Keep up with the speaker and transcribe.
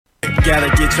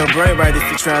Gotta get your brain right if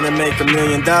you're trying to make $1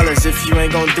 million. If you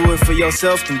ain't gonna do it for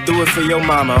yourself, then do it for your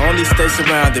mama. Only stay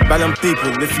surrounded by them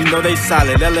people if you know they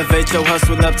solid. Elevate your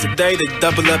hustle up today to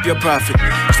double up your profit.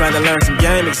 Trying to learn some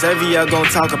game, Xavier gon'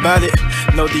 talk about it.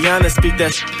 No Deanna, speak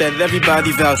that that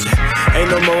everybody vouching. Ain't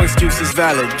no more excuses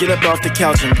valid. Get up off the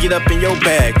couch and get up in your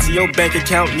bag. To your bank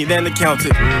account, need an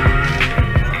accountant.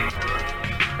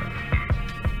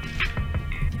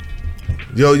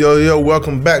 Yo,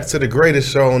 welcome back to the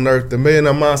greatest show on earth, the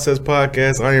Millionaire Mindsets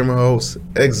Podcast. I am your host,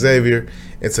 Xavier,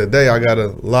 and today I got a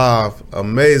live,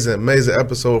 amazing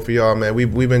episode for y'all, man.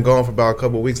 We've been gone for about a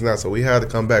couple of weeks now, so we had to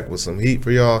come back with some heat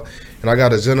for y'all. And I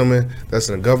got a gentleman that's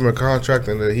in a government contract,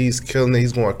 and he's killing it.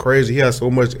 He's going crazy. He has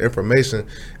so much information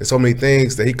and so many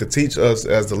things that he could teach us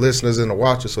as the listeners and the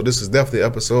watchers. So this is definitely an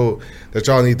episode that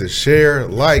y'all need to share,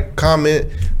 like, comment,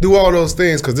 do all those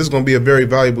things, because this is going to be a very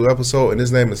valuable episode. And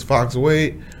his name is Fox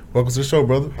Wade. Welcome to the show,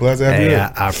 brother. Glad to have you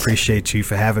here. I appreciate you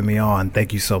for having me on.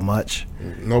 Thank you so much.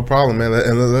 No problem, man.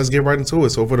 And let's get right into it.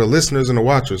 So for the listeners and the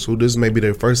watchers who this may be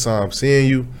their first time seeing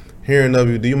you, hearing of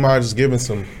you, do you mind just giving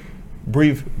some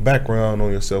brief background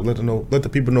on yourself? Let the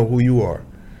people know who you are.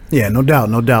 Yeah, no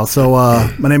doubt. So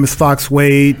my name is Fox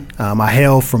Wade. I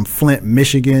hail from Flint,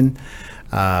 Michigan.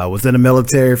 Was in the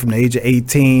military from the age of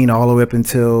 18 all the way up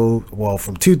until,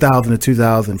 from 2000 to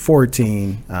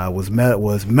 2014.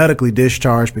 Was medically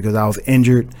discharged because I was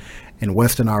injured in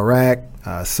Western Iraq.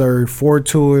 Served 4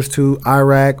 tours to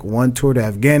Iraq, 1 tour to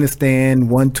Afghanistan,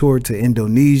 1 tour to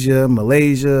Indonesia,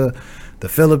 Malaysia, the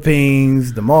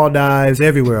Philippines, the Maldives,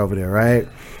 everywhere over there, right?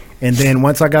 And then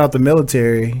once I got out the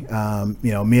military,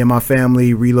 me and my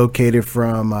family relocated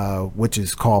from, which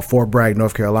is called Fort Bragg,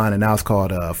 North Carolina. Now it's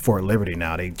called Fort Liberty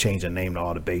now. They changed the name to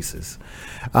all the bases.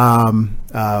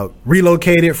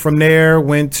 Relocated from there,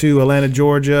 went to Atlanta,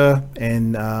 Georgia,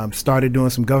 and started doing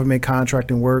some government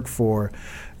contracting work for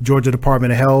Georgia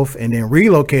Department of Health, and then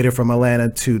relocated from Atlanta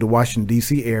to the Washington,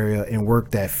 D.C. area and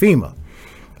worked at FEMA.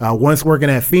 Once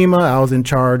working at FEMA, I was in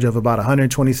charge of about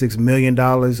 $126 million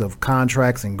of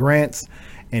contracts and grants.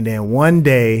 And then one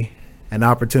day, an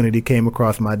opportunity came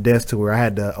across my desk to where I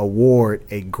had to award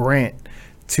a grant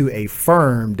to a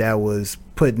firm that was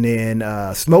putting in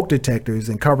smoke detectors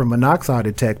and carbon monoxide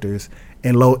detectors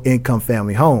in low-income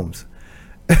family homes.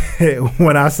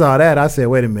 When I saw that, I said,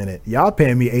 wait a minute, y'all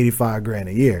paying me $85,000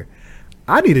 a year.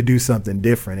 I need to do something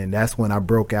different. And that's when I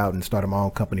broke out and started my own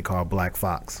company called Black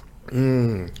Fox.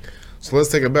 So let's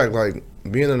take it back. Like,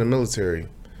 being in the military,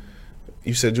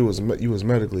 you said you was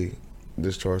medically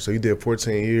discharged, so you did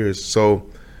 14 years. So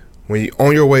when you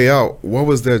on your way out, what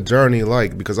was that journey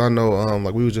like? Because I know,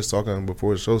 like we were just talking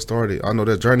before the show started, I know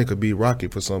that journey could be rocky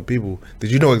for some people.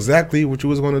 Did you know exactly what you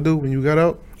was going to do when you got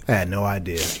out? I had no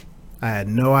idea. I had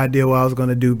no idea what I was going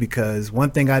to do, because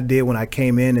one thing I did when I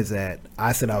came in is that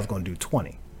I said I was going to do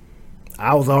 20.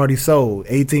 I was already sold.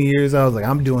 18 years, I was like,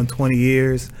 I'm doing 20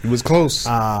 years. It was close.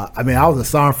 I was a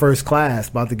Sergeant First Class,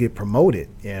 about to get promoted,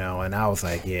 and I was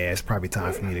like, yeah, it's probably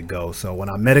time for me to go. So when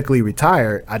I medically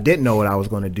retired, I didn't know what I was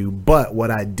going to do. But what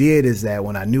I did is that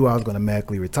when I knew I was going to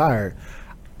medically retire,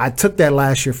 I took that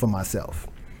last year for myself.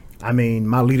 I mean,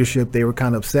 my leadership, they were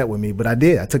kind of upset with me, but I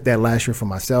did. I took that last year for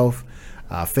myself.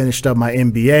 Finished up my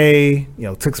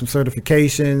MBA, took some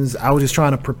certifications. I was just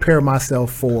trying to prepare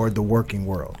myself for the working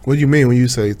world. What do you mean when you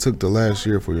say took the last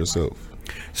year for yourself?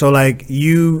 So I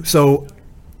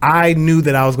knew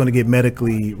that I was going to get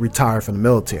medically retired from the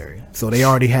military. So they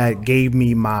already gave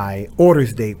me my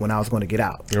orders date when I was going to get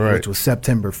out, right, which was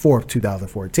September 4th,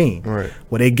 2014. Right.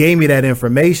 Well, they gave me that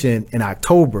information in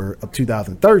October of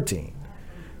 2013.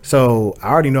 So I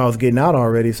already knew I was getting out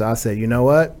already. So I said, you know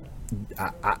what?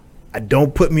 I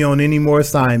don't put me on any more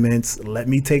assignments. Let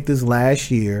me take this last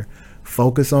year,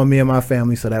 focus on me and my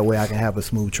family, so that way I can have a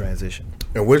smooth transition.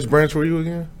 And which branch were you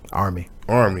again? Army.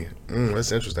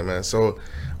 That's interesting, man. So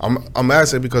I'm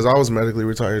asking because I was medically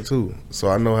retired too. So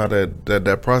I know how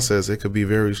that process, it could be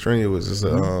very strenuous. It's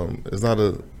it's not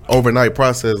a overnight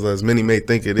process as many may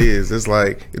think it is. It's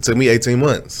like, it took me 18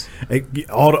 months.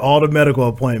 All the medical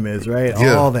appointments, right?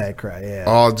 Yeah. All that crap, yeah.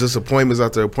 All just appointments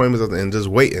after appointments after, and just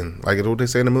waiting. Like what they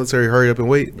say in the military, hurry up and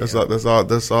wait. That's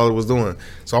all it was doing.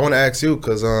 So I want to ask you,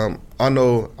 because I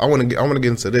know I want to get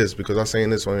into this, because I seen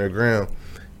this on your gram.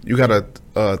 You got a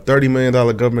 $30 million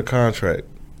government contract.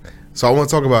 So I want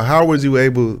to talk about how was you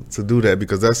able to do that,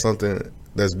 because that's something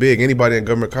that's big. Anybody in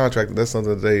government contract, that's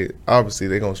something they're going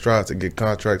to strive to get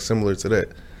contracts similar to that.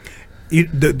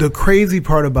 The crazy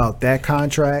part about that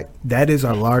contract, that is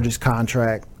our largest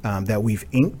contract that we've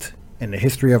inked in the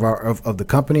history of the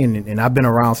company, and I've been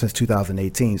around since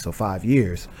 2018, so 5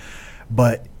 years.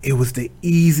 But it was the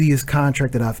easiest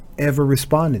contract that I've ever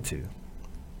responded to.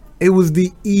 It was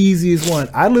the easiest one.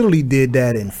 I literally did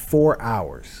that in 4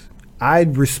 hours. I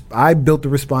built the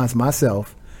response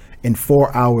myself in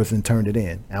 4 hours and turned it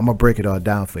in. I'm gonna break it all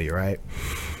down for you, right?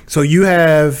 So you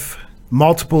have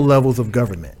multiple levels of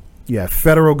government. You have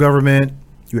federal government,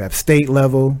 you have state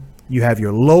level, you have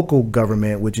your local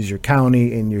government, which is your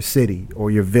county and your city or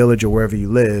your village or wherever you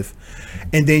live.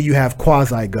 And then you have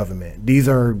quasi-government. These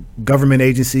are government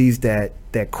agencies that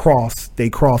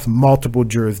cross multiple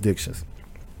jurisdictions.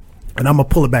 And I'm gonna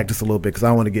pull it back just a little bit because I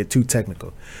don't want to get too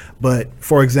technical. But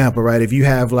for example, right, if you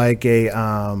have like in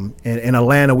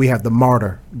Atlanta, we have the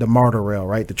MARTA rail,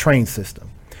 right, the train system.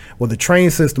 Well, the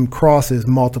train system crosses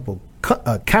multiple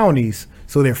counties,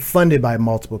 so they're funded by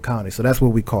multiple counties. So that's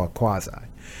what we call quasi.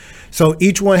 So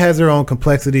each one has their own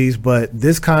complexities, but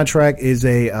this contract is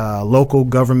a local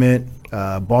government,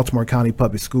 Baltimore County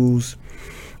Public Schools,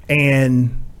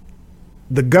 and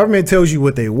the government tells you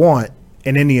what they want,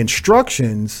 and in the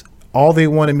instructions, all they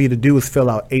wanted me to do is fill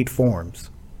out 8 forms.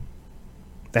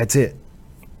 That's it.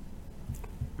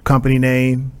 Company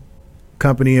name,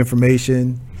 company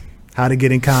information, how to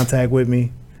get in contact with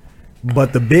me.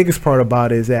 But the biggest part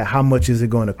about it is that how much is it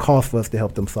going to cost for us to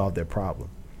help them solve their problem?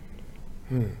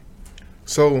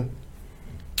 So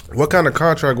what kind of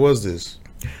contract was this?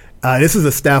 This is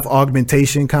a staff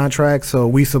augmentation contract. So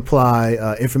we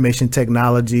supply information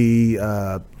technology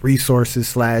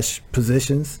resources /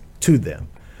 positions to them.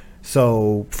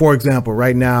 So, for example,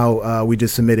 right now we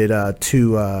just submitted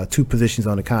two positions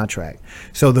on the contract.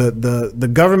 So the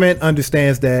government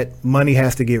understands that money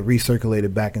has to get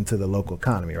recirculated back into the local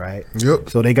economy, right?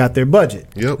 Yep. So they got their budget.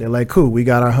 Yep. They're like, cool, we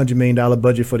got our $100 million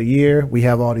budget for the year. We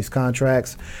have all these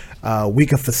contracts. We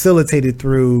can facilitate it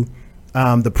through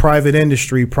the private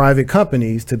industry, private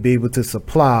companies to be able to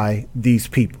supply these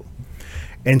people.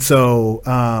 And so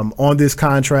on this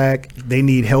contract, they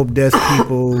need help desk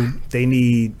people. They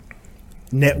need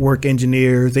network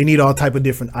engineers. They need all type of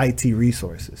different IT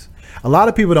resources. A lot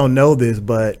of people don't know this,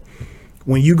 but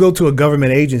when you go to a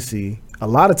government agency, a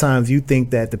lot of times you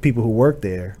think that the people who work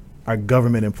there are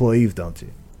government employees, don't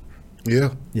you?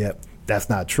 Yeah. Yep. That's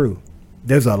not true.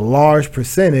 There's a large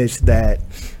percentage that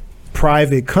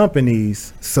private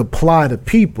companies supply to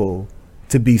people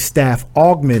to be staff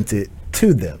augmented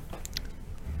to them.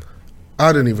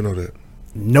 I didn't even know that.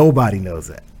 Nobody knows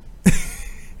that.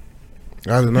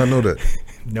 I did not know that.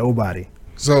 Nobody.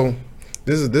 So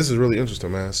this is really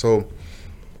interesting, man. So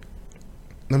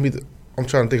I'm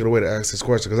trying to think of the way to ask this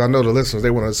question because I know the listeners,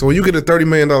 they want to. So when you get a $30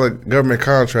 million government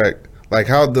contract, like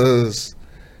how does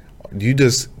you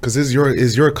just, because it's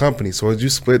your company, so you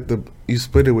split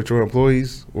it with your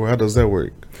employees, or how does that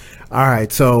work? All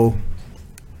right, so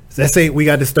let's say we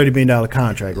got this $30 million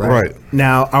contract, right? Right.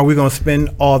 Now, are we going to spend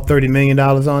all $30 million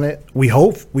on it? We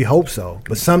hope so,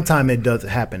 but sometimes it doesn't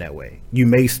happen that way. You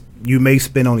may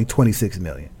spend only $26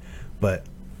 million, but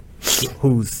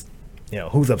who's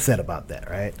upset about that,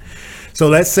 right? So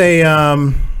let's say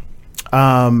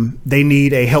they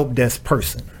need a help desk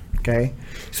person. Okay,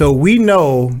 so we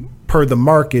know per the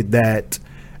market that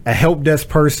a help desk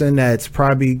person that's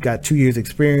probably got 2 years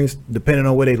experience, depending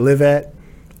on where they live at,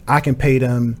 I can pay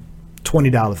them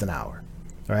 $20 an hour,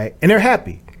 right? And they're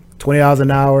happy. $20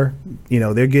 an hour,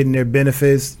 they're getting their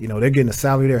benefits, they're getting a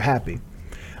salary, they're happy.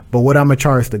 But what I'm gonna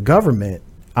charge the government,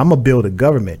 I'm gonna bill the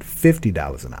government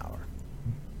 $50 an hour.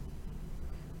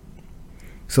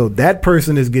 So that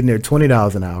person is getting their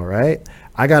 $20 an hour, right?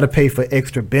 I got to pay for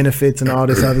extra benefits and all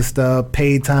this other stuff,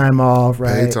 paid time off,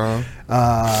 right? Paid time.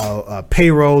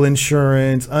 Payroll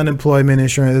insurance, unemployment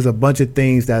insurance. There's a bunch of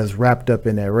things that is wrapped up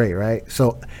in that rate, right?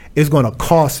 So it's going to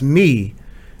cost me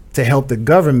to help the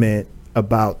government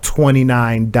about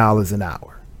 $29 an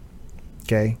hour,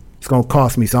 okay? It's going to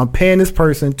cost me. So I'm paying this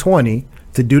person $20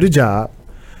 to do the job.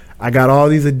 I got all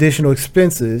these additional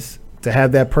expenses to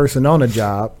have that person on a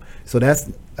job. So that's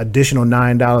additional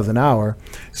 $9 an hour.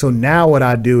 So now what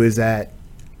I do is that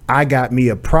I got me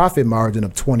a profit margin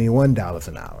of $21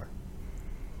 an hour.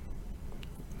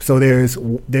 So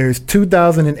there's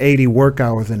 2,080 work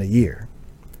hours in a year.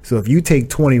 So if you take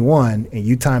 21 and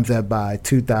you times that by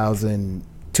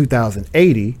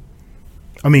 2,080,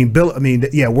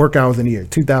 work hours in a year,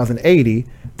 2,080,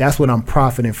 that's what I'm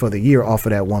profiting for the year off of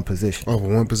that one position. Off of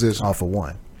one position. Off of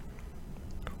one.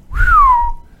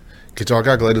 Get y'all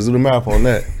calculators, do the math on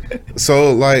that.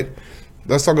 So,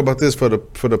 let's talk about this for the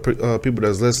people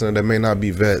that's listening that may not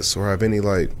be vets or have any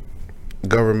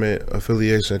government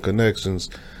affiliation connections.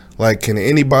 Can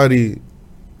anybody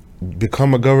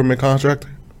become a government contractor?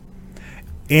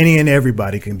 Any and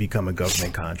everybody can become a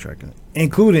government contractor,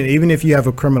 including even if you have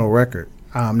a criminal record.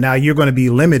 Now you're going to be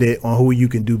limited on who you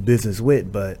can do business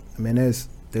with, but there's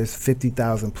there's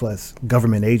 50,000 plus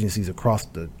government agencies across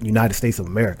the United States of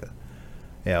America.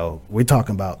 You know, we're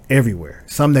talking about everywhere.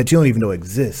 Some that you don't even know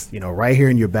exist, you know, right here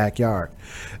in your backyard.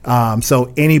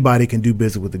 So anybody can do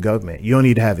business with the government. You don't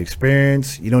need to have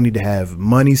experience. You don't need to have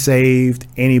money saved.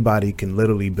 Anybody can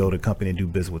literally build a company and do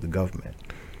business with the government.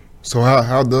 So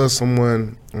how does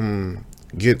someone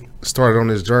get started on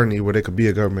this journey where they could be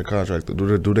a government contractor?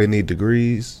 Do they need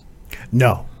degrees?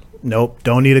 No. Nope.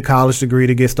 Don't need a college degree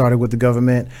to get started with the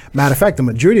government. Matter of fact, the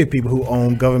majority of people who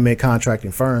own government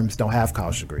contracting firms don't have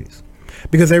college degrees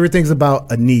because everything's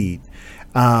about a need.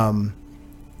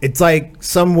 It's like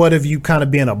somewhat of you kind of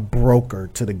being a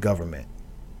broker to the government.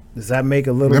 Does that make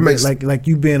a little bit like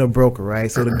you being a broker,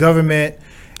 right? So the government,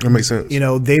 that makes sense. You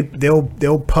know,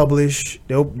 they'll publish,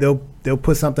 they'll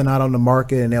put something out on the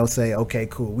market and they'll say, okay,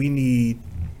 cool, we need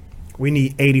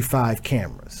 85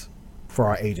 cameras for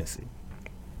our agency.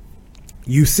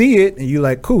 You see it and you're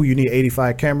like, cool, you need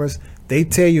 85 cameras. They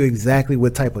tell you exactly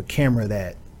what type of camera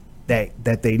that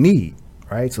they need,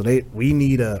 right? So we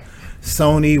need a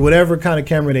Sony, whatever kind of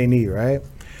camera they need, right?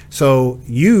 So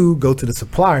you go to the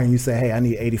supplier and you say, hey, I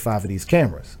need 85 of these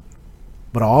cameras,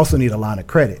 but I also need a line of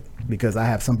credit because I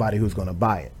have somebody who's going to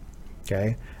buy it.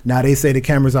 Okay. Now they say the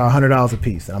cameras are $100 a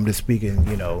piece, and I'm just speaking,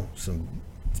 you know, some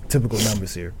typical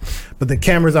numbers here, but the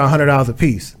cameras are $100 a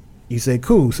piece. You say,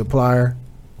 cool, supplier.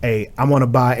 Hey, I want to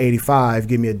buy 85,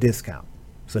 give me a discount.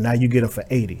 So now you get them for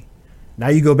 80. Now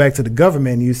you go back to the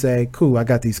government and you say, cool, I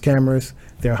got these cameras.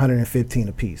 They're 115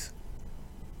 a piece.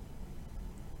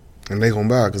 And they gonna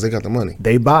buy it because they got the money.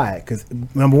 They buy it because,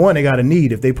 number one, they got a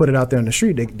need. If they put it out there in the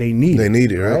street, they need it. They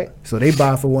need it, right? So they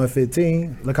buy for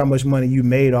 115. Look how much money you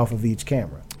made off of each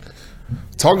camera.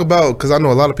 Talk about, because I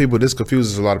know a lot of people, this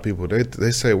confuses a lot of people.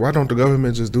 They say, why don't the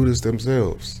government just do this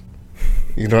themselves?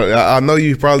 You know, I know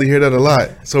you probably hear that a lot.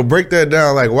 So break that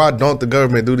down. Like, why don't the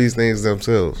government do these things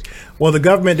themselves? Well, the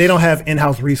government, they don't have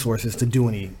in-house resources to do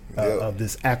any of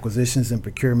this acquisitions and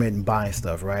procurement and buying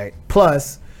stuff, right?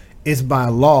 Plus, it's by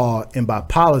law and by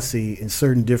policy in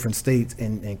certain different states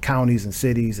and counties and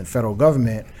cities and federal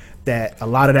government that a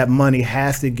lot of that money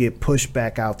has to get pushed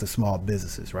back out to small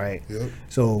businesses, right? Yep.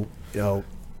 So, you know,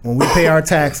 when we pay our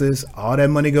taxes, all that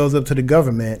money goes up to the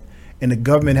government. And the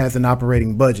government has an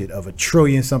operating budget of $1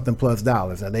 trillion something plus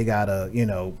dollars. Now they gotta, you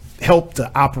know, help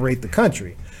to operate the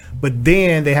country, but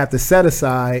then they have to set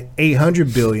aside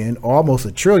 $800 billion, or almost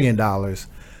 $1 trillion,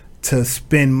 to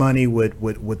spend money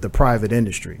with the private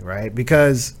industry, right?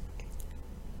 Because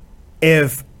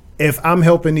if I'm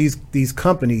helping these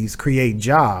companies create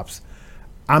jobs,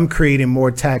 I'm creating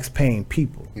more tax-paying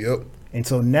people. Yep. And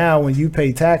so now when you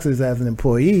pay taxes as an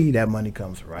employee, that money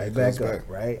comes right back up,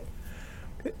 right?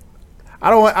 I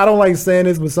don't like saying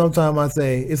this, but sometimes I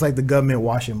say it's like the government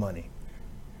washing money.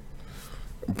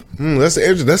 That's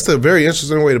a very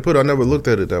interesting way to put it. I never looked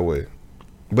at it that way,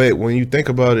 but when you think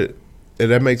about it,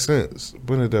 that makes sense.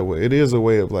 Putting it that way, it is a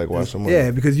way of like washing money. Yeah,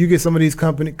 because you get some of these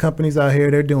companies out here,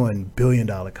 they're doing $1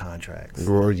 billion contracts.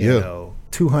 Or, yeah. You know,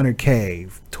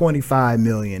 $200K, $25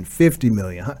 million, $50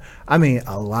 million. I mean,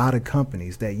 a lot of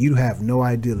companies that you have no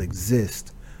idea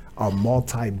exist are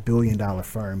multi-billion-dollar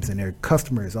firms, and their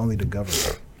customer is only the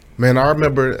government. Man, I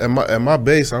remember at my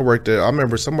base I worked there. I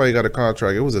remember somebody got a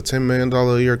contract. It was a $10 million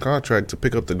a year contract to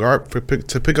pick up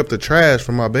the trash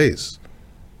from my base.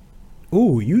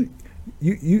 Ooh,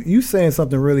 you saying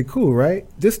something really cool, right?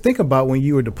 Just think about when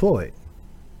you were deployed.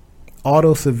 All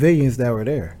those civilians that were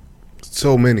there.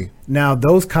 So many. Now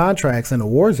those contracts in the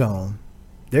war zone,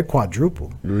 they're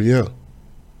quadruple. Yeah.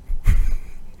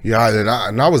 Yeah,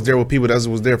 and I was there with people that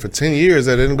was there for 10 years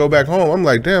that didn't go back home. I'm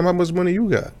like, damn, how much money you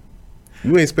got?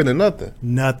 You ain't spending nothing.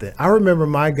 Nothing. I remember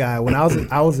my guy when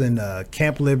I was in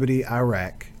Camp Liberty,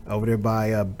 Iraq, over there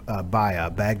by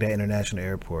Baghdad International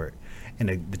Airport, and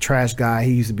the trash guy,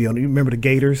 he used to be on. You remember the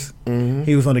Gators? Mm-hmm.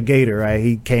 He was on the Gator, right?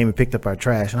 He came and picked up our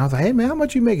trash, and I was like, hey man, how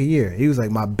much you make a year? He was like,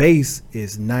 my base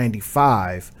is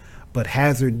 95, but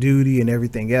hazard duty and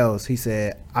everything else, he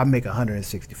said, I make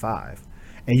 165.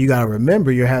 And you got to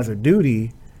remember your hazard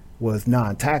duty was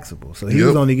non-taxable. So he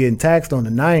was only getting taxed on the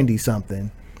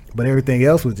 90-something, but everything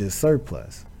else was just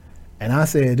surplus. And I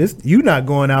said, you not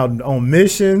going out on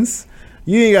missions.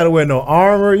 You ain't got to wear no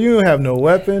armor. You don't have no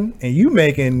weapon. And you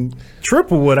making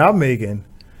triple what I'm making.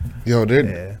 Yo,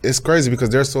 it's crazy because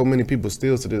there's so many people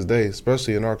still to this day,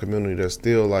 especially in our community, that's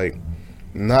still like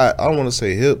not, I don't want to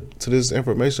say hip to this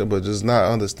information, but just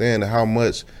not understanding how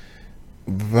much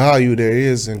value there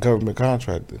is in government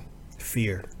contracting.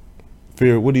 Fear.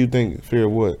 What do you think? Fear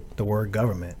of what? The word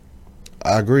government.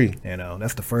 I agree. You know,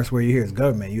 that's the first word you hear is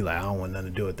government. You like, I don't want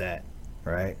nothing to do with that,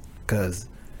 right? Because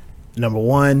number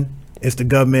one, it's the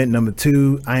government. Number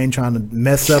two, I ain't trying to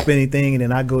mess up anything, and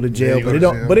then I go to jail. you But go it to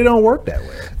don't. jail. But it don't work that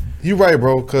way. You right,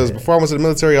 bro. Because before I went to the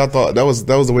military, I thought that was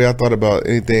the way I thought about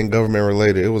anything government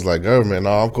related. It was like government.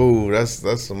 No, I'm cool. That's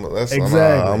Exactly.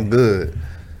 I'm good.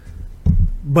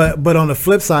 But on the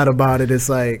flip side about it, it's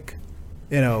like,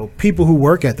 people who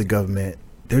work at the government,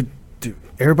 they're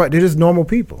just normal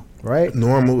people, right?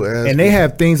 Normal as And they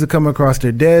have things that come across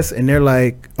their desk, and they're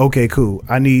like, okay, cool.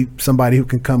 I need somebody who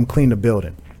can come clean the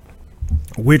building.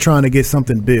 We're trying to get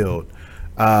something built.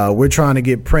 We're trying to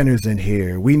get printers in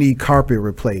here. We need carpet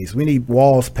replaced. We need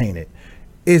walls painted.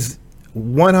 It's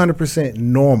 100%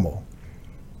 normal.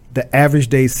 The average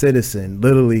day citizen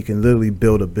can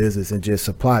build a business and just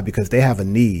supply because they have a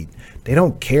need. They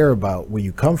don't care about where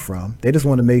you come from. They just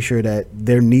want to make sure that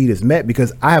their need is met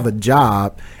because I have a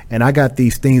job and I got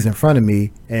these things in front of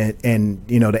me and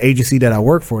the agency that I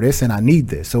work for, they're saying I need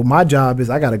this. So my job is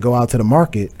I got to go out to the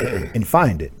market and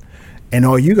find it. And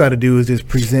all you got to do is just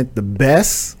present the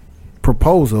best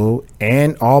proposal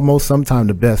and almost sometimes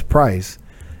the best price,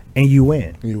 and you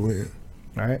win. You win.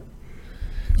 All right.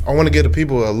 I want to give the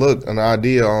people an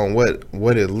idea on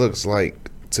what it looks like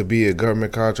to be a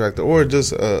government contractor or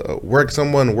just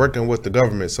someone working with the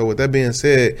government. So with that being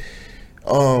said,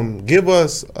 give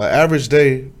us an average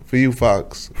day for you,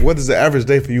 Fox. What does the average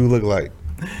day for you look like?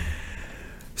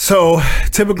 So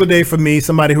typical day for me,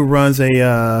 somebody who runs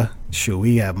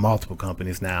we have multiple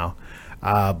companies now.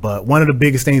 But one of the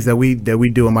biggest things that we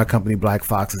do in my company, Black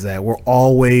Fox, is that we're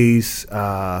always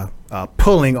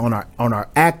pulling on our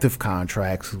active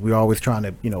contracts. We're always trying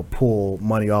to pull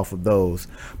money off of those.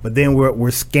 But then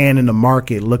we're scanning the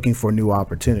market looking for new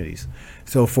opportunities.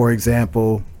 So for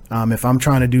example, if I'm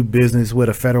trying to do business with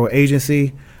a federal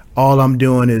agency, all I'm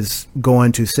doing is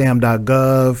going to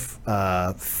sam.gov,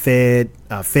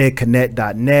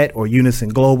 fedconnect.net or Unison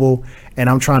Global, and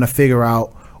I'm trying to figure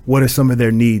out what are some of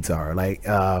their needs are. Like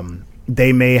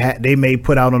they may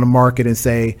put out on the market and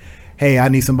say, hey, I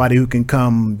need somebody who can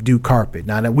come do carpet.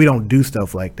 Now, we don't do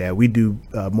stuff like that. We do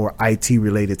more IT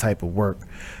related type of work.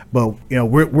 But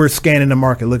we're scanning the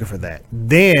market looking for that.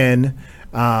 Then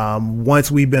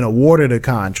once we've been awarded a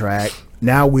contract,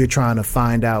 now we're trying to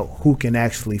find out who can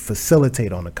actually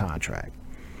facilitate on the contract.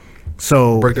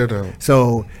 So Break that down.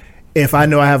 So if I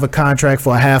know I have a contract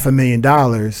for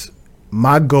 $500,000,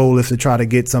 my goal is to try to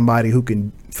get somebody who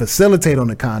can facilitate on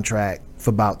the contract for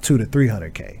about $200,000 to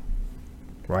 $300,000.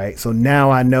 Right. So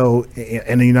now I know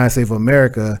in the United States of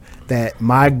America that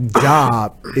my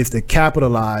job is to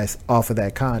capitalize off of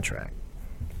that contract.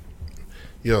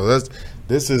 Yo, this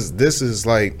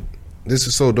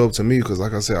is so dope to me because,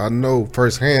 like I said, I know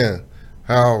firsthand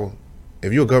how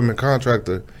if you're a government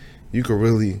contractor, you could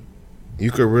really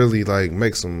like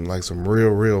make some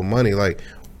real money. Like,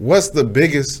 what's the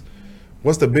biggest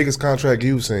contract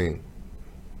you've seen?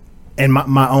 And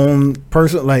my own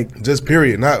person, like, just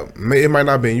period. It might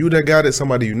not be you that got it.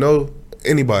 Somebody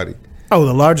anybody. Oh,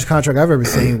 the largest contract I've ever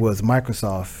seen was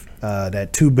Microsoft,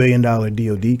 that $2 billion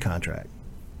DoD contract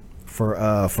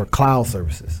for cloud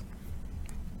services.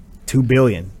 $2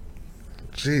 billion.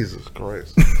 Jesus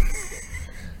Christ.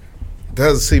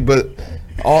 But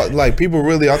I think people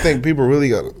really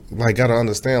got to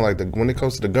understand, when it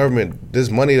comes to the government, this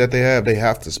money that they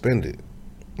have to spend it.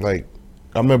 Like,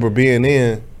 I remember being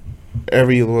in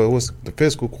what's the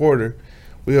fiscal quarter,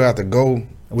 we'll have to go.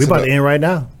 We about to end right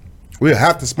now. We'll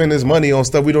have to spend this money on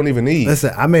stuff we don't even need.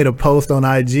 Listen, I made a post on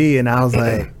IG and I was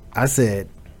like, I said,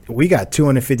 we got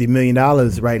 $250 million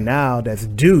right now that's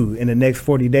due in the next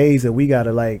 40 days that we got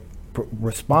to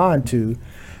respond to.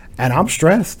 And I'm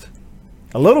stressed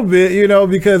a little bit,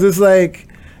 because it's like,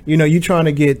 you're trying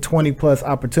to get 20 plus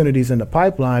opportunities in the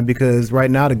pipeline because right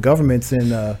now the government's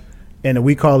in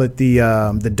we call it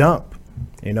the dump.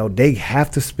 They have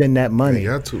to spend that money. They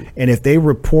got to. And if they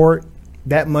report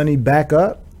that money back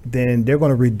up, then they're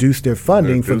going to reduce their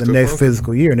funding for the next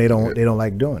fiscal year, and they don't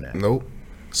like doing that. Nope.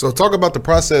 So talk about the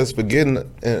process for getting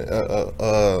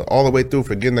all the way through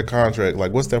for getting the contract.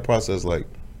 Like, what's that process like?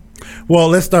 Well,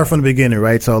 let's start from the beginning,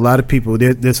 right? So a lot of people,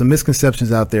 there's some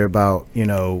misconceptions out there about,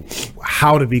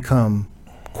 how to become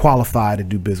qualified to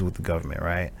do business with the government,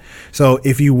 right? So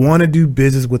if you want to do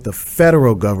business with the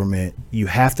federal government, you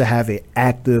have to have an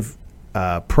active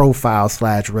profile /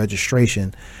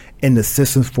 registration in the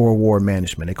Systems for Award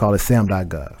Management. They call it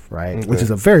SAM.gov, right? Okay. Which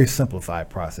is a very simplified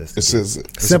process. It's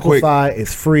simplified.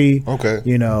 It's free. Okay.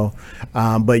 You know,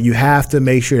 but you have to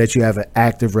make sure that you have an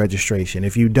active registration.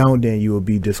 If you don't, then you will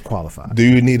be disqualified. Do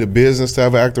you need a business to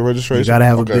have an active registration? You got to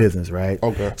have a business, right?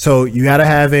 Okay. So you got to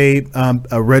have a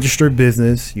registered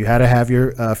business. You got to have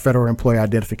your federal employee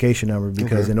identification number,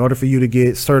 because in order for you to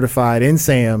get certified in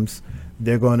SAMS,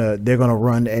 they're gonna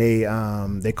run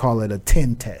a they call it a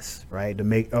 10 test, right, to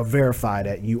make verify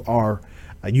that you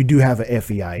do have a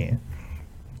FEIN.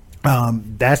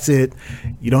 That's it.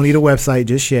 You don't need a website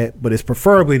just yet, but it's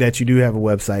preferably that you do have a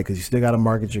website, because you still got to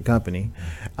market your company.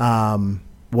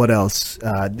 What else?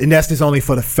 And that's just only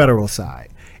for the federal side.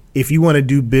 If you want to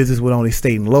do business with only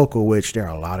state and local, which there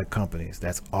are a lot of companies,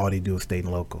 that's all they do is state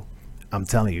and local. I'm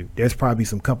telling you, there's probably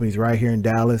some companies right here in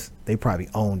Dallas. They probably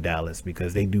own Dallas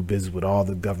because they do business with all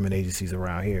the government agencies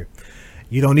around here.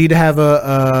 You don't need to have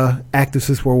a active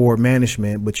Systems for Award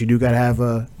Management, but you do got to have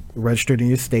a registered in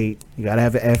your state. You got to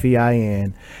have an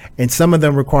FEIN, and some of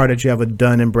them require that you have a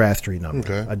Dun and Bradstreet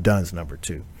number, a DUNS number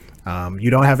too. You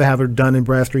don't have to have a Dun and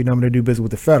Bradstreet number to do business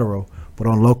with the federal, but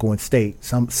on local and state,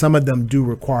 some of them do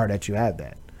require that you have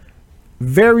that.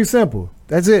 Very simple.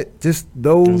 That's it. Just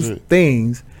those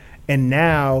things. And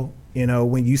now, you know,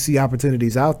 when you see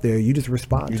opportunities out there, you just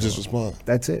respond. You just respond.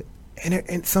 That's it.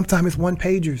 And sometimes it's one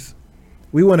pagers.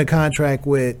 We want a contract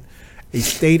with a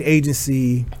state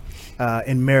agency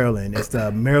in Maryland. It's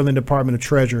the Maryland Department of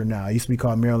Treasury now. It used to be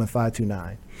called Maryland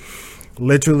 529.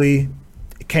 Literally,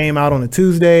 it came out on a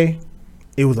Tuesday.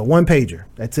 It was a one pager.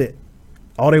 That's it.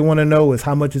 All they want to know is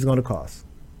how much it's going to cost.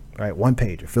 Right? One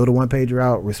pager. Fill the one pager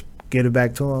out. Get it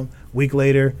back to them. Week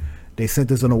later, they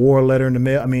sent us an award letter in the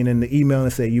mail. In the email,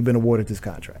 and said, you've been awarded this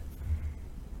contract.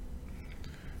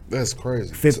 That's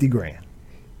crazy. $50,000.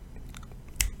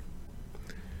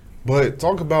 But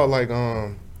talk about like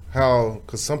how,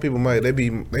 because some people may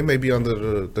be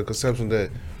under the conception that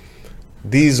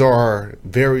these are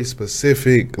very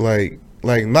specific, like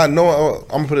not knowing.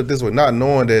 I'm gonna put it this way: not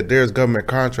knowing that there's government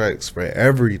contracts for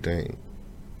everything.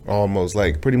 Almost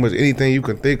like pretty much anything you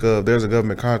can think of, there's a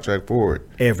government contract for it.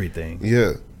 Everything.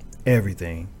 Yeah.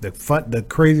 Everything. The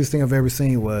craziest thing I've ever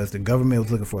seen was the government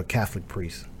was looking for a Catholic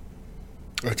priest.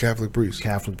 A Catholic priest.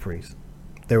 Catholic priest.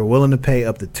 They were willing to pay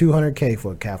up to $200,000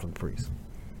 for a Catholic priest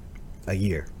a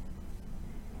year.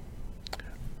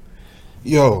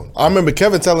 Yo, I remember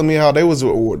Kevin telling me how they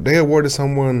awarded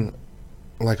someone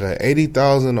like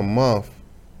 $80,000 a month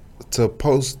to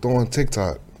post on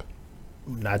TikTok.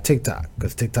 Not TikTok,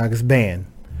 because TikTok is banned.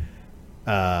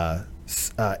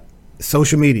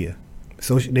 Social media.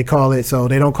 They call it, so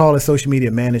they don't call it social media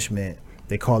management.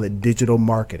 They call it digital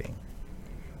marketing.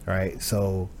 All right.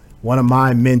 So one of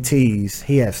my mentees,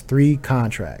 he has 3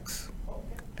 contracts,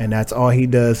 and that's all he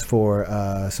does for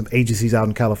some agencies out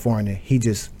in California. He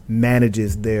just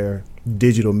manages their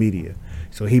digital media.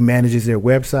 So he manages their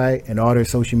website and all their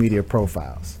social media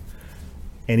profiles,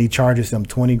 and he charges them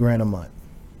 $20,000 a month.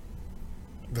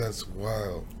 That's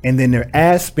wild. And then their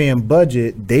ad spend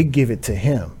budget, they give it to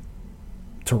him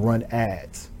to run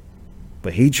ads,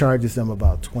 but he charges them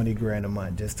about $20,000 a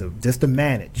month just to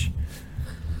manage.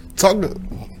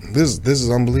 This is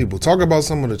unbelievable. Talk about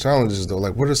some of the challenges though.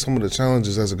 Like, what are some of the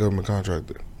challenges as a government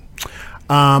contractor?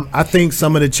 I think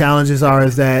some of the challenges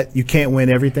is that you can't win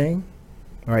everything.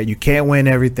 All right, you can't win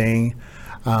everything.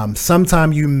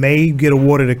 Sometimes you may get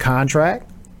awarded a contract,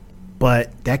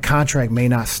 but that contract may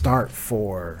not start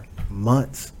for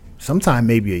months. Sometimes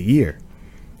maybe a year.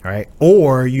 Right?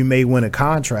 Or you may win a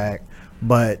contract,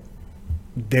 but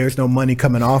there's no money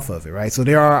coming off of it, right? So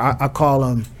there are, I call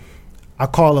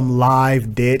them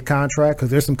live dead contract, because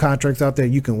there's some contracts out there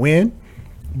you can win,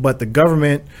 but the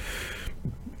government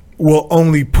will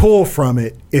only pull from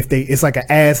it if it's like an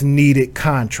as needed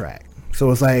contract.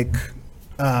 So it's like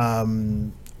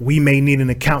we may need an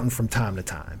accountant from time to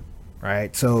time,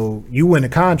 right? So you win a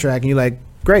contract and you're like,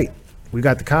 great, we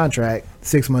got the contract.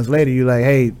 6 months later, you're like,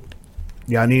 hey,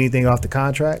 y'all need anything off the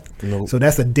contract? Nope. So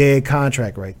that's a dead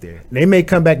contract right there. They may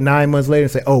come back 9 months later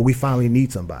and say, oh, we finally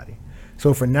need somebody.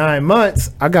 So for 9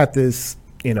 months, I got this,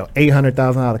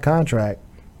 $800,000 contract,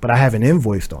 but I haven't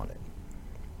invoiced on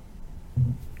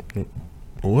it.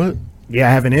 What? Yeah,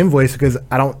 I haven't invoiced because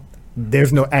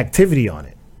there's no activity on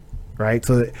it, right?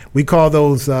 So we call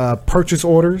those purchase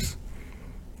orders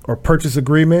or purchase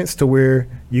agreements, to where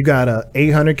you got a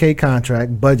 $800,000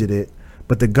 contract budgeted,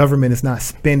 but the government is not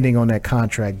spending on that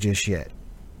contract just yet.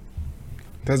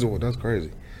 That's crazy.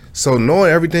 So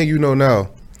knowing everything you know now,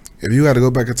 if you had to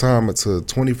go back in time to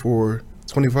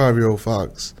 25-year-old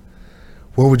Fox,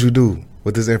 what would you do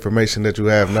with this information that you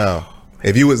have now?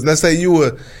 If you was, let's say you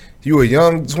were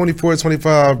young, 24,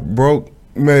 25, broke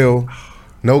male,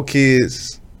 no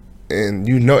kids, and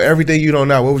you know everything you know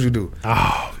now, what would you do?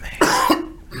 Oh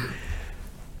man.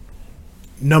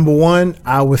 Number one,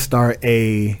 I would start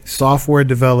a software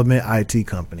development IT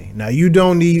company. Now you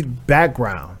don't need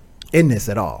background in this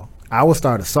at all. I would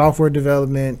start a software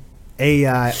development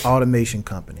AI automation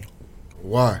company.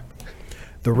 Why?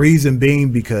 The reason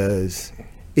being because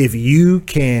if you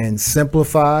can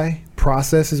simplify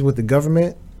processes with the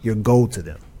government, you're gold to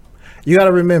them. You got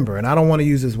to remember, and I don't want to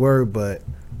use this word, but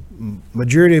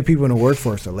majority of people in the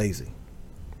workforce are lazy.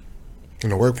 In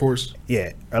the workforce?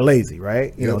 Yeah, are lazy,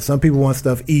 right? You Yep. know, some people want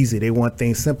stuff easy. They want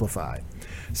things simplified.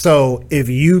 So if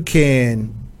you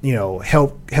can, you know,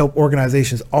 help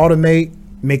organizations automate,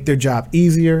 make their job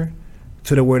easier,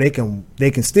 to the where they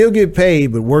can still get paid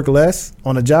but work less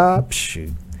on a job,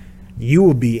 shoot, you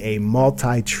will be a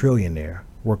multi-trillionaire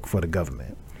working for the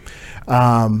government.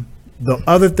 The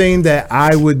other thing that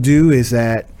I would do is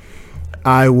that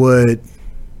I would.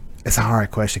 It's a hard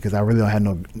question because I really don't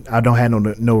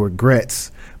have no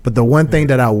regrets. But the one thing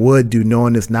that I would do,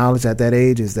 knowing this knowledge at that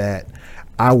age, is that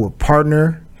I would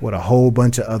partner with a whole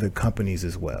bunch of other companies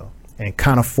as well, and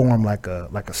kind of form like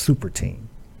a super team.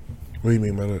 What do you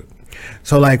mean by that?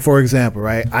 So, like, for example,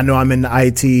 right? I know I'm in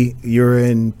IT, you're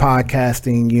in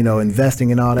podcasting, you know,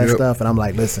 investing and all that Yep. stuff. And I'm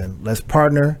like, listen, let's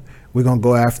partner. We're going to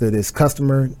go after this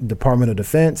customer, Department of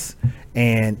Defense,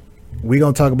 and we're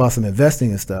going to talk about some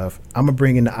investing and stuff. I'm going to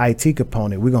bring in the IT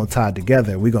component. We're going to tie it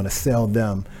together. We're going to sell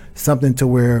them something to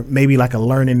where maybe like a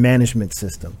learning management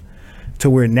system, to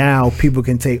where now people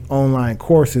can take online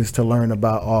courses to learn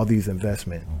about all these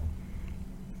investment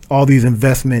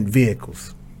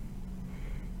vehicles.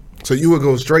 So you would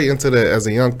go straight into that as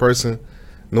a young person,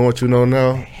 know what you know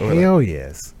now? Hell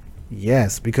yes.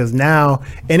 Yes, because now,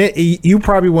 and you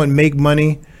probably wouldn't make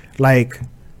money like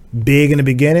big in the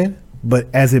beginning, but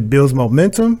as it builds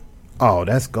momentum, oh,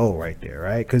 that's gold right there,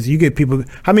 right? Because you get people,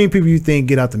 how many people you think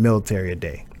get out the military a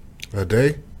day? A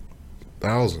day?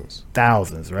 Thousands.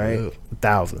 Thousands, right? Yeah.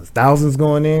 Thousands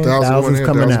going in, thousands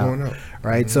coming out.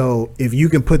 Right. Mm-hmm. So if you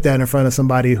can put that in front of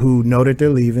somebody who know that they're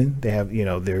leaving, they have, you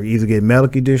know, they're either getting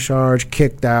medically discharged,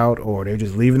 kicked out, or they're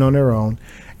just leaving on their own.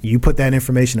 You put that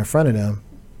information in front of them,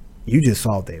 you just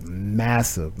solved a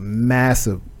massive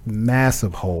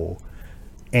hole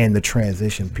in the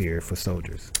transition period for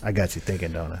soldiers. I got you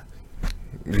thinking, don't I?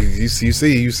 You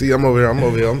see. I'm over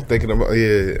here. I'm thinking about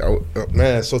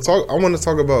man. So I want to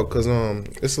talk about because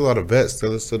it's a lot of vets that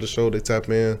listen to the show. They tap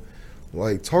in,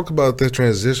 like talk about this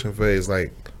transition phase.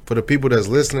 Like for the people that's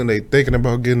listening, they thinking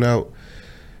about getting out,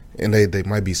 and they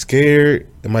might be scared.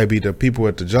 It might be the people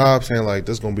at the job saying like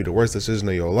this is gonna be the worst decision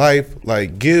of your life.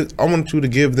 Like I want you to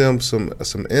give them some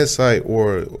insight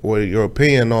or your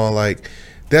opinion on like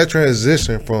that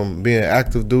transition from being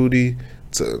active duty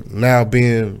to now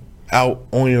being out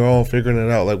on your own, figuring it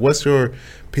out. Like, what's your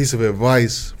piece of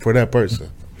advice for that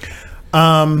person?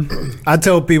 I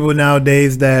tell people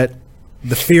nowadays that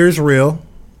the fear is real.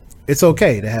 It's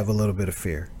okay to have a little bit of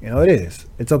fear. You know, it is.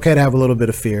 It's okay to have a little bit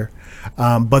of fear,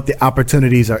 but the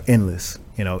opportunities are endless.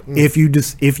 You know, if you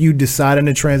decide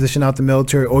to transition out the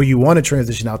military, or you want to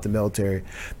transition out the military,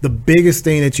 the biggest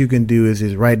thing that you can do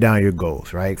is write down your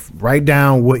goals. Right, write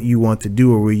down what you want to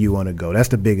do or where you want to go. That's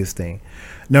the biggest thing.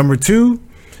 Number two.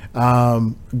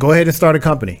 Go ahead and start a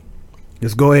company.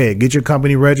 Just go ahead, get your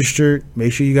company registered.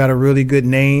 Make sure you got a really good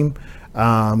name.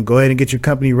 Go ahead and get your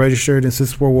company registered in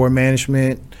Civil War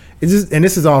Management. And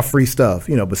this is all free stuff,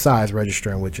 you know, besides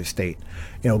registering with your state.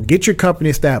 You know, get your company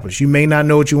established. You may not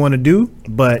know what you want to do,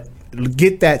 but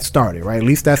get that started, right? At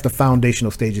least that's the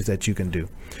foundational stages that you can do.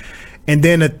 And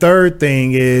then the third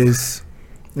thing is,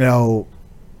 you know,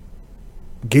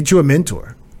 get you a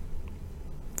mentor.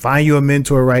 Find you a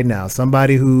mentor right now,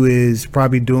 somebody who is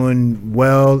probably doing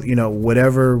well, you know,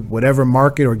 whatever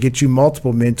market, or get you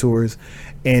multiple mentors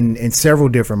in several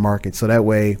different markets. So that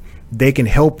way they can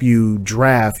help you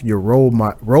draft your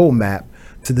roadmap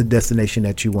to the destination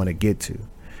that you want to get to.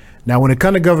 Now, when it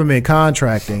comes to government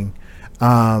contracting,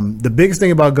 the biggest thing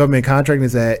about government contracting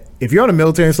is that if you're on a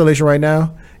military installation right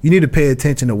now, you need to pay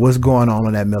attention to what's going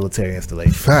on that military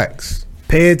installation. Facts.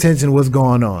 Pay attention to what's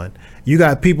going on. You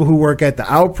got people who work at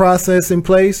the out processing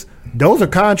place. Those are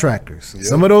contractors. Yep.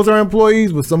 Some of those are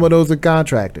employees, but some of those are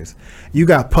contractors. You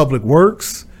got public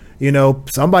works. You know,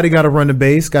 somebody got to run the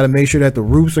base, got to make sure that the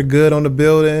roofs are good on the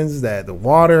buildings, that the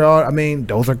water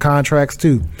those are contracts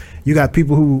too. You got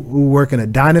people who work in a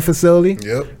dining facility.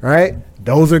 Yep. Right?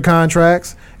 Those are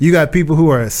contracts. You got people who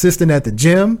are assisting at the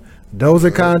gym. Those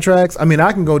are contracts. I mean,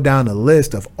 I can go down the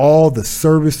list of all the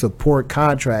service support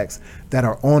contracts that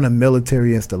are on a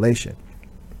military installation.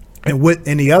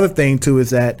 And the other thing too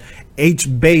is that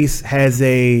each base has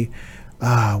a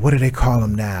what do they call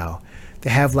them now? They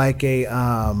have like a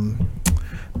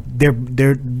they're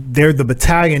the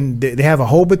battalion. They have a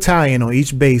whole battalion on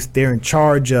each base. They're in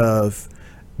charge of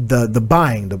the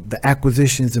buying, the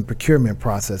acquisitions and procurement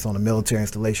process on a military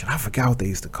installation. I forgot what they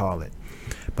used to call it,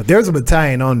 but there's a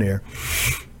battalion on there.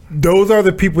 Those are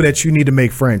the people that you need to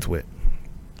make friends with.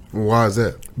 Why is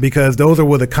that? Because those are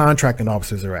where the contracting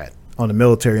officers are at on the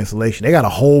military installation. They got a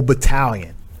whole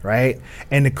battalion, right?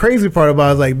 And the crazy part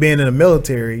about it is like being in the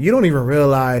military, you don't even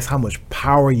realize how much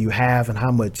power you have and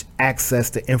how much access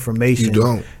to information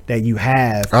that you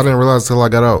have. I didn't realize until I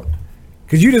got out.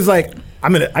 Because you just like, I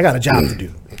got a job to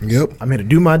do. Yep. I'm here to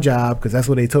do my job because that's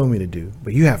what they told me to do.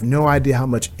 But you have no idea how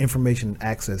much information and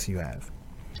access you have.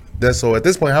 That's so. At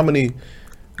this point, how many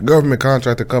government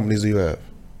contractor companies do you have?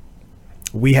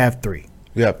 We have 3.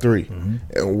 You have 3. Mm-hmm.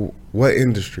 And what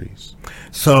industries?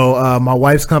 So my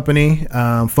wife's company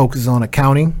focuses on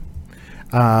accounting.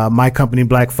 My company,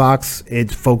 Black Fox,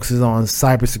 it focuses on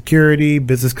cybersecurity,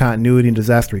 business continuity, and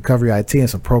disaster recovery, IT, and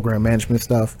some program management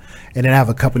stuff. And then I have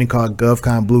a company called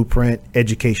GovCon Blueprint,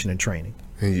 education and training.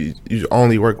 And you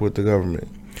only work with the government?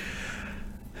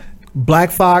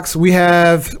 Black Fox, we've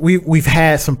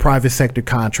had some private sector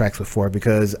contracts before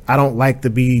because I don't like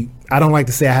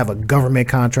to say I have a government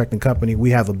contracting company.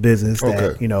 We have a business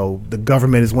that, the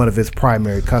government is one of its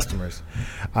primary customers.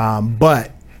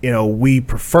 But, we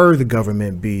prefer the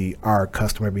government be our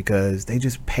customer because they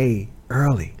just pay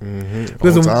early. Mm-hmm.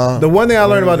 Because the one thing I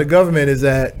learned about the government is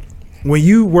that when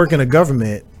you work in a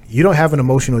government, you don't have an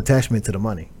emotional attachment to the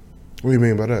money. What do you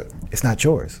mean by that? It's not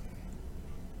yours.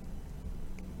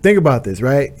 Think about this,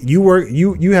 right?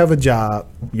 You have a job.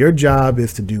 Your job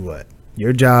is to do what?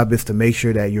 Your job is to make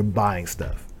sure that you're buying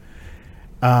stuff.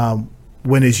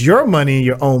 When it's your money in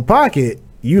your own pocket,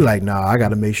 you like, nah, I got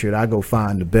to make sure that I go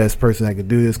find the best person that can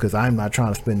do this because I'm not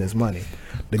trying to spend this money.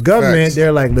 The government, Facts.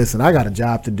 They're like, listen, I got a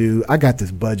job to do. I got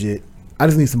this budget. I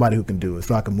just need somebody who can do it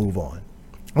so I can move on.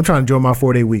 I'm trying to enjoy my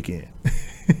 4-day weekend.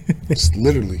 It's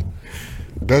literally.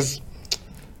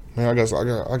 Man,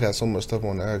 I got so much stuff I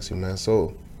want to ask you, man.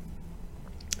 So,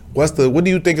 what do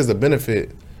you think is the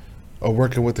benefit of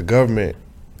working with the government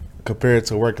compared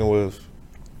to working with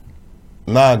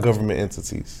non-government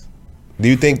entities? Do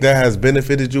you think that has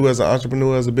benefited you as an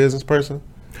entrepreneur, as a business person?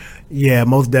 Yeah,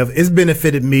 most definitely. It's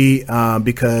benefited me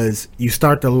because you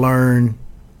start to learn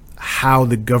how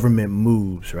the government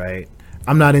moves, right?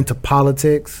 I'm not into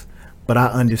politics, but I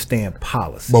understand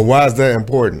policy. But why is that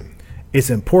important? It's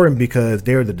important because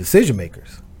they're the decision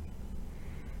makers.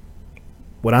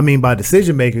 What I mean by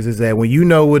decision makers is that when you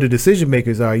know where the decision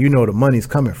makers are, you know the money's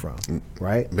coming from,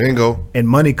 right? Bingo. And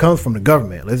money comes from the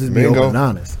government. Let's just be open and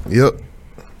honest. Yep.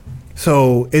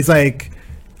 So it's like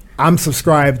I'm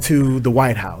subscribed to the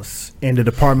White House and the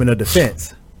Department of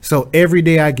Defense. So every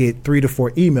day I get 3 to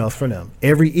 4 emails from them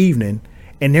every evening,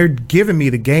 and they're giving me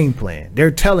the game plan.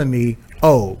 They're telling me,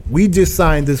 oh, we just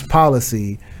signed this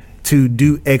policy to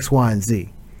do X, Y, and Z.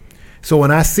 So when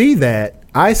I see that,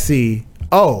 I see,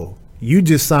 oh, you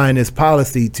just signed this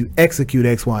policy to execute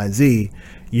X, Y, and Z.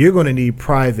 You're going to need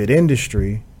private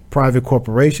industry, private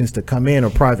corporations to come in, or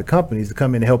private companies to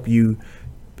come in and help you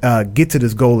get to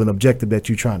this goal and objective that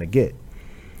you're trying to get.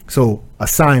 So a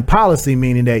signed policy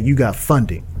meaning that you got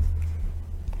funding.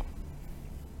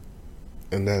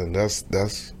 And then that's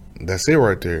it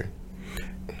right there.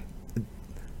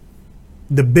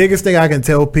 The biggest thing I can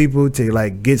tell people to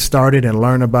like get started and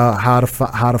learn about how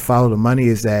to follow the money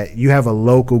is that you have a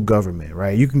local government,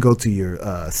 right? You can go to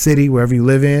your city, wherever you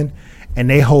live in, and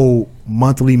they hold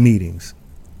monthly meetings.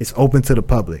 It's open to the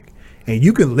public. And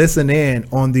you can listen in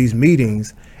on these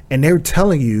meetings, and they're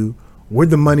telling you where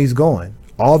the money's going.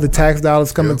 All the tax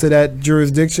dollars coming to that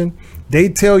jurisdiction, they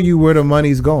tell you where the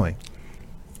money's going.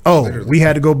 Oh, literally. We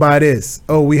had to go buy this.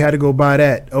 Oh, we had to go buy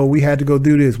that. Oh, we had to go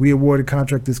do this. We awarded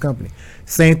contract this company.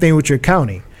 Same thing with your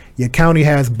county. Your county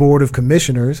has board of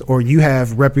commissioners, or you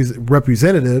have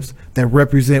representatives that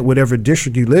represent whatever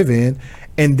district you live in,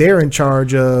 and they're in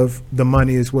charge of the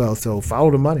money as well. So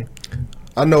follow the money.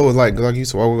 I know, like we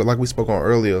spoke on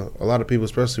earlier, a lot of people,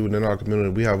 especially within our community,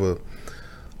 we have a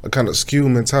kind of skew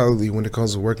mentality when it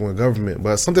comes to working with government.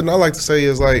 But something I like to say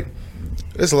is like,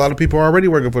 there's a lot of people already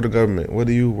working for the government.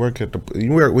 Whether you work at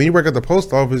when you work at the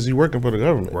post office, you're working for the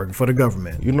government. Working for the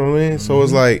government. You know what I mean? Mm-hmm. So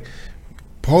it's like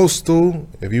postal.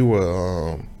 If you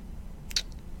were,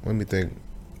 let me think.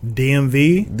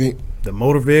 DMV. the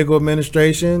Motor Vehicle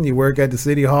Administration. You work at the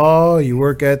City Hall. You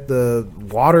work at the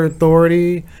Water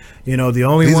Authority. You know, the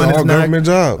only These one are that's all not government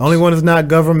jobs. only one that's not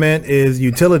government is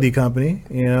utility company.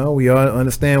 You know, we all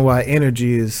understand why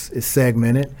energy is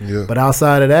segmented. Yeah. But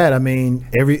outside of that, I mean,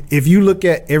 if you look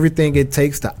at everything it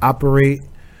takes to operate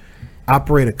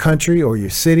a country or your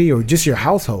city or just your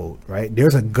household, right?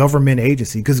 There's a government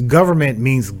agency, because government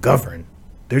means govern.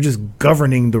 They're just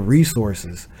governing the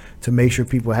resources to make sure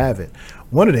people have it.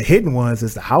 One of the hidden ones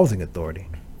is the Housing Authority.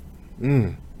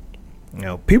 You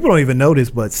know, people don't even know this,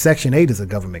 but Section 8 is a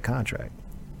government contract.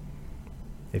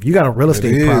 If you got a real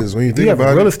estate is, when you if think you have a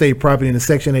about real it. estate property in the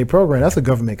Section 8 program, that's a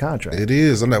government contract. It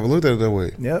is. I never looked at it that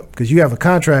way. Yep, because you have a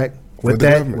contract with the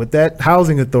that government. with that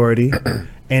Housing Authority,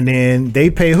 and then they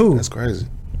pay who? That's crazy.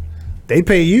 They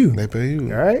pay you. They pay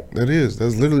you. All right. That is.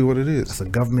 That's literally what it is. It's a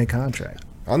government contract.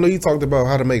 I know you talked about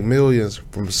how to make millions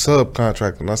from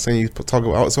subcontracting. I'm not saying you talk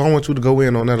about. So I want you to go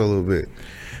in on that a little bit.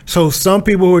 So some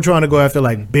people who are trying to go after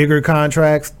like bigger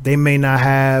contracts, they may not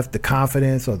have the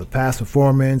confidence or the past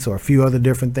performance or a few other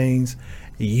different things.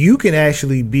 You can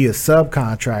actually be a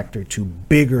subcontractor to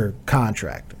bigger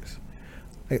contractors.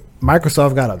 Like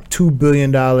Microsoft got a $2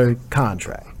 billion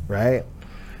contract, right?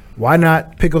 Why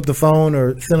not pick up the phone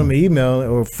or send them an email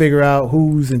or figure out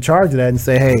who's in charge of that and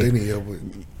say, hey, They need help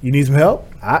with. you need some help?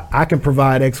 I can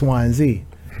provide X, Y, and Z.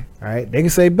 All right. They can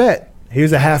say, bet,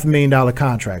 here's a $500,000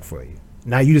 contract for you.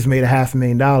 Now you just made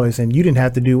 $500,000 and you didn't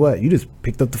have to do what? You just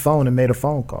picked up the phone and made a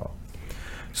phone call.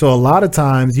 So a lot of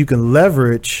times you can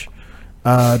leverage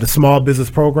the small business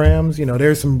programs. You know,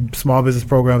 there's some small business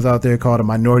programs out there called a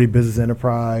Minority Business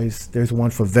Enterprise. There's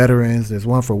one for veterans. There's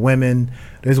one for women.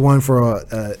 There's one for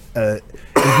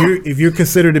if you're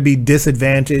considered to be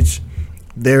disadvantaged,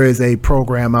 there is a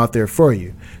program out there for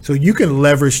you. So you can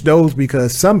leverage those,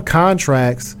 because some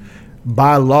contracts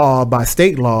by law, by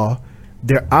state law,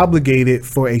 they're obligated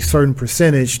for a certain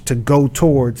percentage to go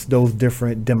towards those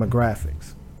different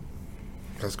demographics.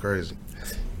 That's crazy.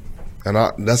 And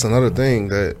that's another thing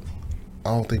that I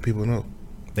don't think people know.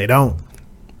 They don't.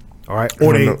 All right. I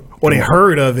Or don't they know. or they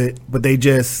heard of it, but they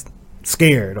just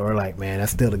scared, or like, man,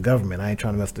 that's still the government. I ain't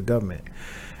trying to mess with the government.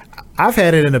 I've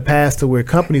had it in the past to where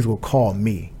companies will call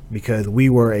me because we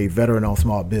were a veteran-owned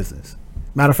small business.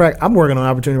 Matter of fact, I'm working on an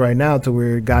opportunity right now to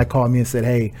where a guy called me and said,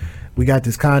 hey, we got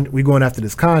this we going after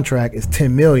this contract. It's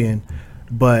 $10 million,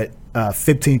 but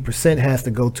 15% has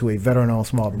to go to a veteran-owned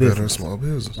small business. Veteran small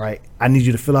business. Right. I need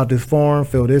you to fill out this form,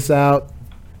 fill this out,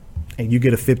 and you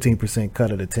get a 15%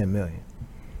 cut of the $10 million.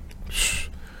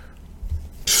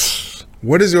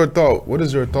 What is your thought? What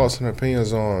is your thoughts and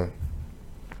opinions on?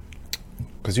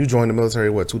 Because you joined the military,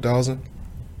 what, 2000?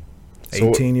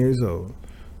 18 years old.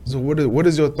 So what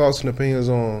is your thoughts and opinions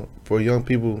on for young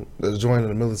people that's joining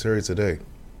the military today?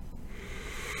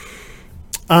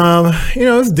 You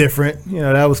know, it's different. You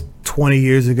know, that was 20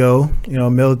 years ago. You know,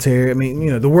 military. I mean,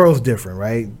 you know, the world's different,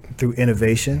 right? Through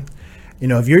innovation. You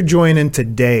know, if you're joining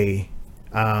today,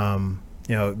 you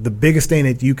know, the biggest thing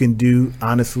that you can do,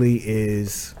 honestly,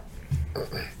 is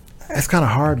that's kind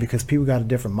of hard because people got a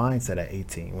different mindset at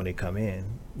 18 when they come in.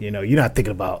 You know, you're not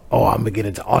thinking about, oh, I'm gonna get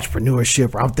into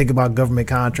entrepreneurship, or I'm thinking about government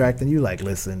contracting. You like,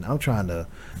 listen, I'm trying to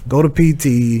go to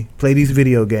PT, play these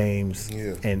video games,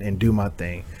 and do my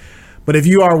thing. But if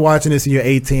you are watching this and you're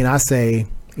 18, I say,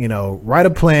 you know, write a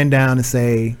plan down and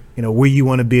say, you know, where you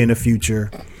want to be in the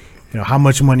future, you know, how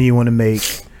much money you want to make.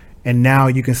 And now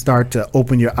you can start to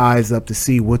open your eyes up to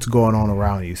see what's going on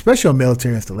around you, especially on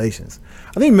military installations.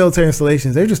 I think military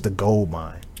installations, they're just a gold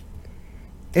mine.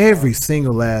 Every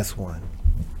single last one.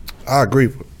 I agree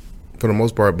for the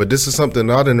most part, but this is something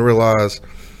I didn't realize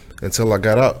until I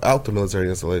got out the military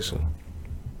installation.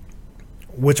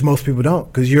 Which most people don't,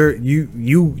 because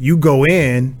you go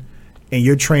in and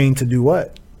you're trained to do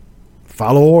what?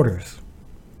 Follow orders.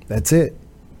 That's it.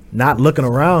 Not looking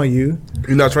around you.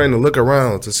 You're not trying to look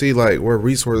around to see like where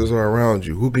resources are around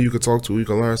you, who you can talk to, you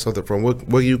can learn something from,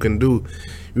 what you can do.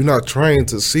 You're not trained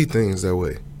to see things that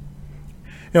way.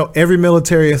 You know, every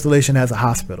military installation has a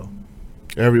hospital.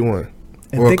 Everyone.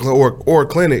 And Or a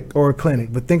clinic. Or a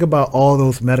clinic. But think about all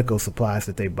those medical supplies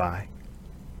that they buy.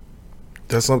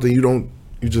 That's something you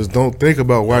just don't think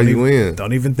about while you in.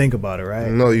 Don't even think about it, right?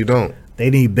 No, you don't. They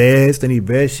need beds. They need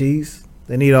bed sheets.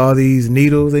 They need all these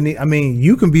needles.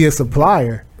 You can be a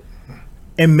supplier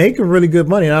and making really good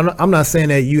money. And I'm not saying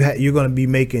that you're going to be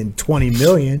making $20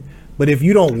 million, but if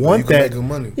you don't want that, make good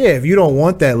money. Yeah, if you don't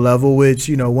want that level, which,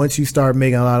 you know, once you start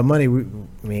making a lot of money,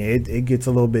 it gets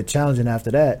a little bit challenging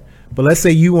after that. But let's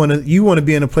say you want to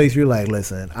be in a place where you're like,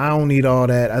 listen, I don't need all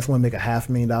that. I just want to make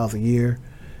 $500,000 a year,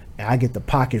 and I get to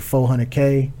pocket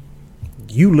 $400K.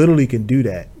 you literally can do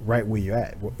that right where you're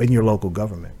at in your local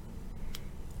government.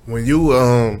 When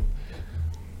you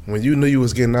knew you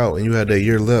was getting out and you had that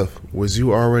year left, was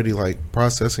you already like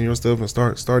processing your stuff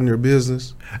and starting your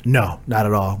business? No, not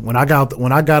at all. When I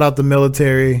got out the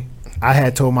military, I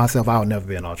had told myself I would never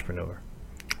be an entrepreneur.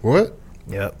 What?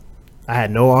 Yep. I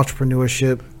had no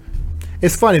entrepreneurship.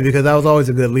 It's funny because I was always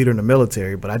a good leader in the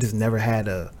military, but I just never had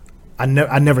I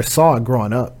never saw it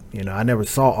growing up. You know, I never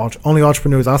saw only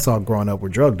entrepreneurs I saw growing up were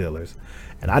drug dealers,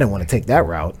 and I didn't want to take that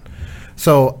route.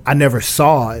 So I never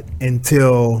saw it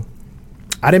until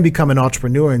I didn't become an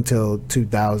entrepreneur until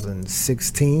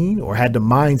 2016, or had the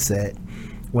mindset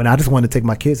when I just wanted to take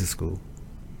my kids to school.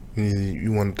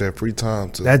 You wanted that free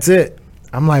time to. That's it.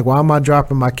 I'm like, why am I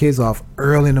dropping my kids off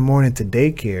early in the morning to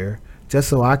daycare just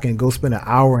so I can go spend an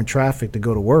hour in traffic to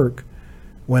go to work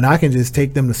when I can just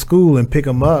take them to school and pick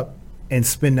them up and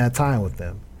spend that time with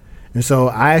them? And so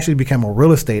I actually became a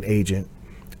real estate agent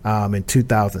in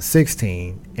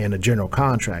 2016 and a general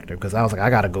contractor because I was like, I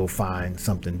got to go find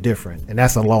something different. And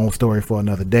that's a long story for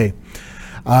another day.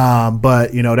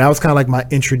 But, you know, that was kind of like my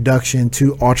introduction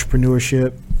to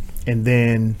entrepreneurship. And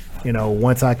then, you know,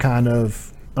 once I kind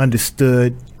of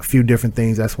understood a few different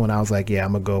things, that's when I was like, yeah,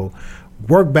 I'm going to go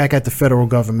work back at the federal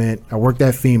government. I worked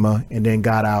at FEMA and then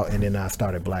got out, and then I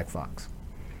started Black Fox.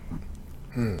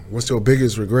 What's your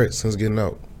biggest regret since getting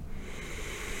out?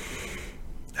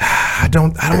 I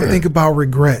don't think about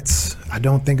regrets. I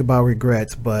don't think about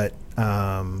regrets, but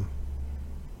I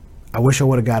wish I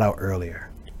would have got out earlier.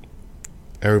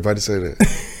 Everybody say that.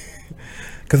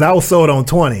 Because I was sold on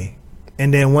 20.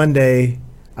 And then one day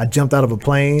I jumped out of a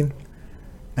plane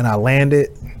and I landed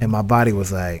and my body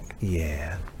was like,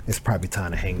 yeah, it's probably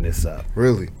time to hang this up.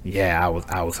 Really? Yeah, I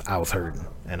was hurting.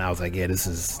 And I was like, yeah,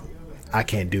 I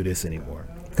can't do this anymore.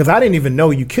 Because I didn't even know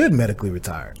you could medically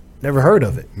retire. Never heard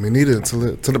of it. Me neither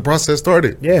until the process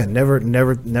started. Yeah, never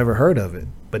heard of it.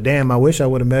 But damn, I wish I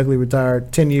would have medically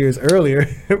retired 10 years earlier.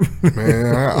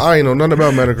 Man, I ain't know nothing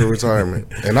about medical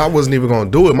retirement. And I wasn't even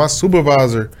going to do it. My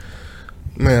supervisor,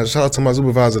 man, shout out to my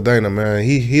supervisor, Dana, man.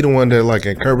 He the one that, like,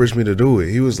 encouraged me to do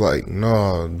it. He was like,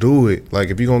 no, do it. Like,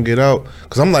 if you're going to get out.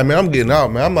 Because I'm like, man, I'm getting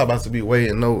out, man. I'm not about to be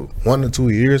waiting 1 to 2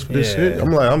 years for this shit.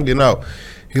 I'm like, I'm getting out.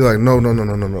 He like, no.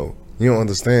 You don't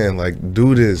understand. Like,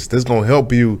 do this. This going to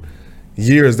help you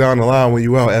years down the line when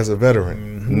you out as a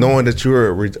veteran. Knowing that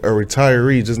you're a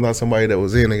retiree, just not somebody that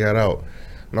was in and got out.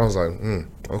 And I was like,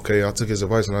 okay, I took his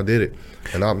advice and I did it.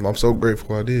 And I'm so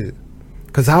grateful I did.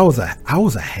 Because I was a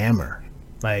hammer.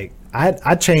 Like,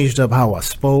 I changed up how I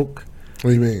spoke. What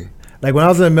do you mean? Like, when I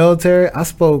was in the military, I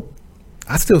still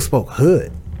spoke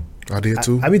hood. I did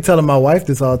too. I be telling my wife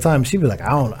this all the time. She'd be like, I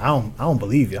don't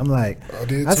believe you. I'm like, I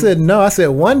did too. I said, no. I said,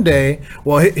 one day,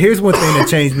 well, here's one thing that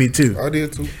changed me too. I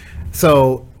did too.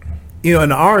 So, you know, in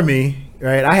the Army,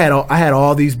 right, I had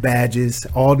all these badges,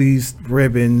 all these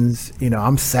ribbons. You know,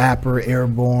 I'm sapper,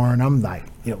 airborne. I'm like,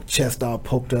 you know, chest all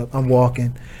poked up. I'm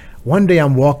walking. One day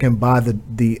I'm walking by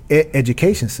the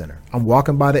education center. I'm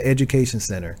walking by the education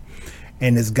center.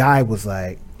 And this guy was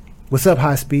like, what's up,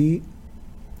 high speed?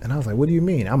 And I was like, what do you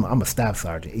mean? I'm a staff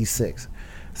sergeant, E6. I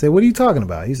said, what are you talking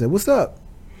about? He said, what's up?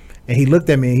 And he looked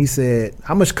at me and he said,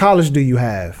 how much college do you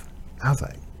have? I was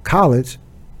like, college?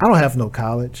 I don't have no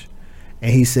college.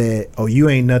 And he said, oh, you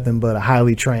ain't nothing but a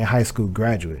highly trained high school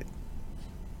graduate.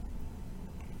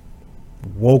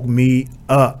 Woke me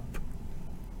up.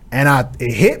 And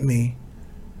it hit me.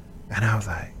 And I was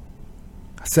like,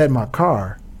 I sat in my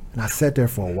car and I sat there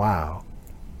for a while.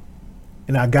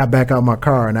 And I got back out my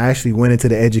car and I actually went into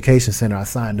the education center. I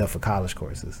signed up for college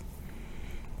courses.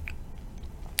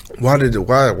 Why did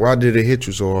it hit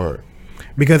you so hard?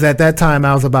 Because at that time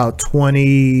I was about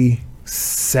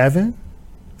 27.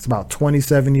 It's about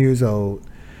 27 years old.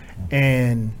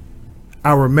 And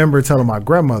I remember telling my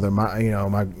grandmother,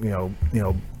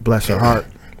 bless her heart.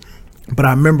 But I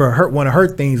remember one of her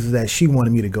things is that she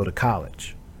wanted me to go to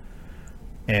college.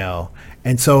 You know,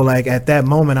 and so like at that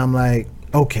moment I'm like,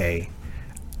 okay,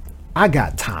 I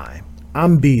got time.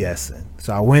 I'm BSing.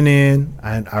 So I went in,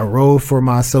 I rode for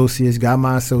my associates, got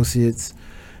my associates.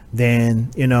 Then,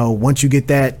 you know, once you get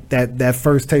that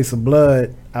first taste of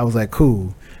blood, I was like,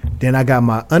 cool. Then I got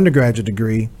my undergraduate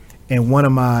degree, and one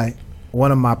of my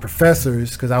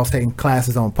professors, because I was taking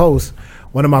classes on post,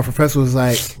 one of my professors was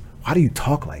like, why do you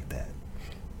talk like that?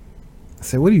 I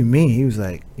said, what do you mean? He was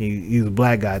like, he was a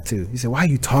black guy too. He said, why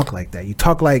you talk like that? You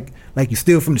talk like you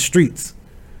steal from the streets.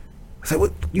 I said,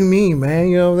 what you mean, man?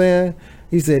 You know what I'm saying?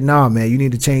 He said, nah, man, you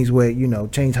need to change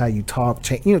change how you talk,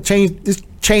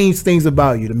 change things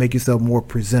about you to make yourself more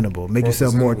presentable, make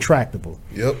yourself more attractable.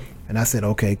 Yep. And I said,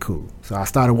 okay, cool. So I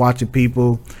started watching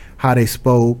people, how they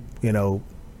spoke,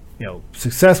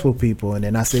 successful people. And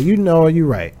then I said, you're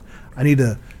right. I need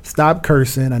to stop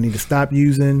cursing. I need to stop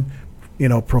using,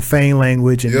 profane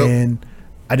language. And then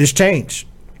I just changed.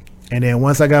 And then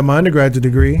once I got my undergraduate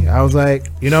degree, I was like,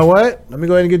 you know what? Let me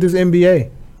go ahead and get this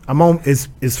MBA.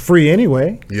 It's free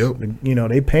anyway. Yep.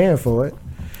 They paying for it.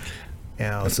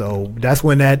 So that's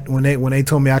when they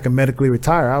told me I could medically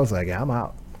retire, I was like, yeah, I'm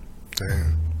out.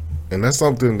 Damn. And that's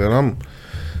something that I'm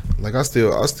like, I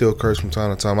still curse from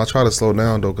time to time. I try to slow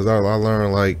down though, because I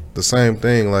learned like the same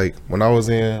thing. Like when I'm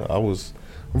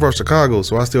from Chicago,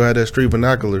 so I still had that street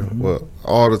vernacular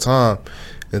all the time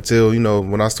until,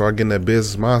 when I started getting that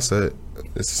business mindset,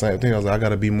 it's the same thing. I was like, I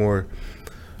gotta be more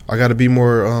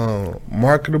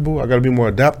marketable. I gotta be more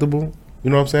adaptable. You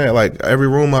know what I'm saying? Like every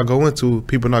room I go into,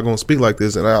 people not gonna speak like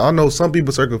this. And I know some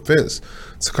people take offense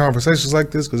to conversations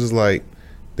like this because it's like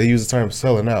they use the term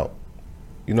selling out.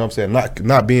 You know what I'm saying?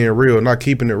 Not being real, not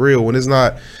keeping it real. When it's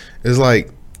not, it's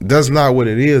like that's not what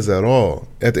it is at all.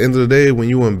 At the end of the day, when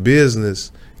you in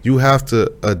business, you have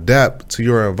to adapt to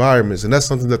your environments. And that's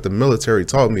something that the military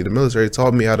taught me. The military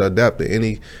taught me how to adapt to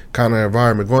any kind of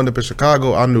environment. Going up in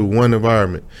Chicago, I knew one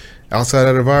environment. Outside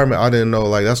that environment, I didn't know.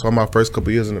 Like that's why my first couple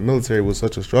of years in the military was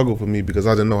such a struggle for me, because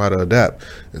I didn't know how to adapt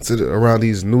around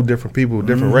these new different people,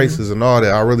 different races and all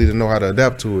that. I really didn't know how to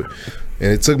adapt to it.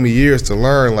 And it took me years to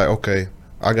learn, like, okay,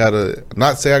 I gotta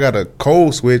not say I got a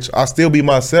code switch. I still be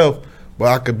myself, but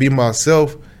I could be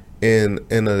myself in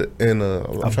a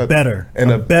better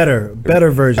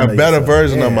version. A better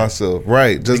version of myself,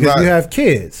 right? Just because you have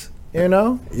kids, There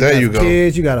you go.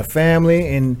 Kids, you got a family,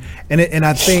 and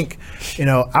I think,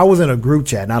 I was in a group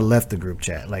chat and I left the group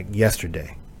chat like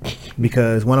yesterday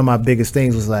because one of my biggest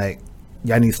things was like,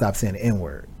 y'all need to stop saying the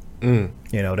N-word.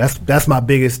 That's my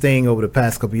biggest thing over the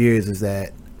past couple of years, is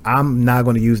that I'm not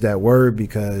going to use that word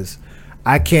because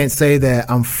I can't say that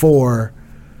I'm for,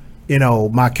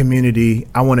 my community.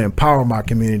 I want to empower my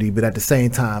community, but at the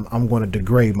same time, I'm going to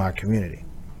degrade my community.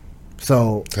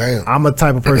 So I'm a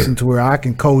type of person to where I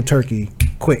can cold turkey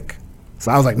quick.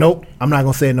 So I was like, nope, I'm not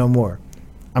going to say it no more.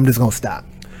 I'm just going to stop.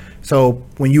 So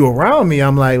when you around me,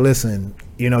 I'm like, listen,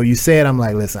 you said, I'm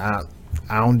like, listen, I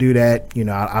don't do that.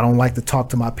 I don't like to talk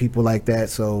to my people like that.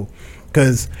 So,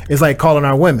 because it's like calling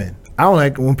our women. I don't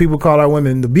like when people call our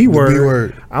women the B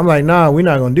word. I'm like, nah, we're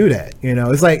not gonna do that.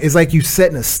 It's like you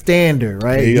setting a standard,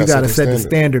 right? You got to set the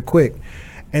standard quick.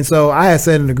 And so I had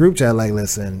said in the group chat, like,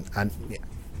 listen,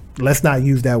 let's not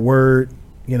use that word.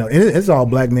 It's all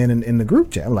black men in the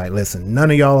group chat. I'm like, listen,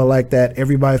 none of y'all are like that.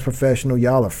 Everybody's professional.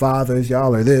 Y'all are fathers.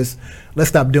 Y'all are this. Let's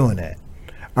stop doing that.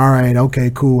 All right,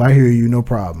 okay, cool. I hear you. No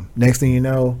problem. Next thing you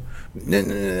know,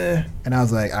 and I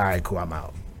was like, all right, cool. I'm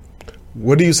out.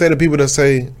 What do you say to people that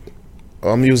say,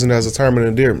 I'm using it as a term of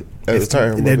endearment? That's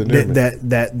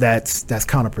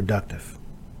counterproductive.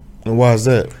 And why is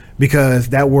that? Because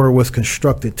that word was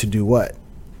constructed to do what?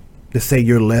 To say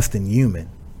you're less than human.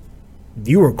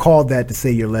 You were called that to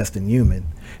say you're less than human.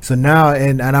 So now,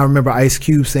 and I remember Ice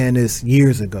Cube saying this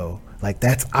years ago, like,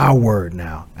 that's our word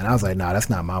now. And I was like, nah, that's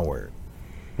not my word.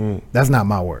 That's not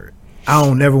my word. I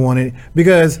don't never want it,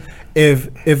 because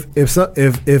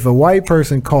if a white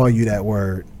person call you that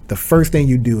word, the first thing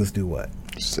you do is do what?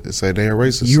 Say they're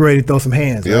racist. You ready to throw some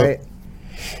hands, right?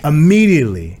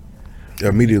 Immediately.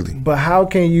 But how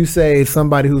can you say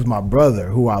somebody who's my brother,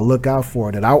 who I look out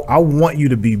for, that I want you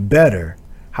to be better?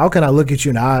 How can I look at you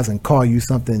in the eyes and call you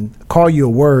a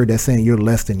word that's saying you're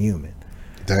less than human?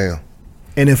 Damn.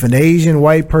 And if an Asian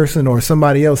white person or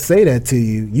somebody else say that to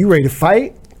you, you ready to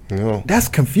fight? Yeah. That's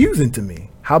confusing to me.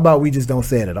 How about we just don't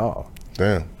say it at all?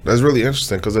 Damn. That's really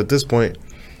interesting, because at this point,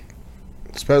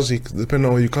 especially depending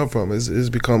on where you come from, it's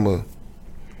become a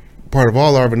part of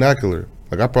all our vernacular.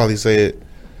 Like I probably say it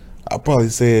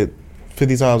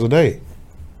 50 times a day.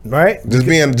 Right? Just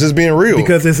being real.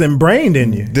 Because it's ingrained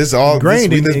in you. We've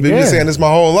been saying this my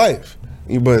whole life.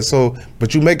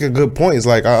 But you make a good point. It's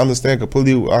like I can understand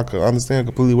completely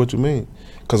what you mean.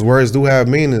 Because words do have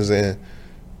meanings, and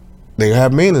they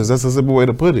have meanings. That's a simple way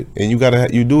to put it. And you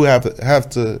do have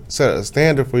to set a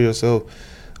standard for yourself.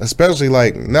 Especially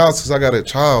like now, since I got a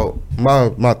child,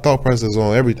 my thought process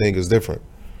on everything is different.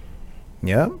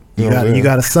 Yeah. You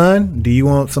got a son? Do you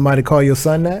want somebody to call your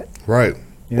son that? Right.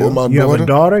 You have a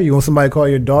daughter? You want somebody to call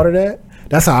your daughter that?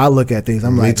 That's how I look at things.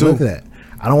 I'm like, look at that.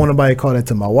 I don't want nobody to call that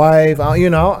to my wife. We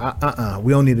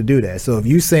don't need to do that. So if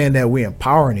you saying that we're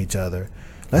empowering each other,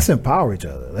 let's empower each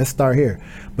other. Let's start here.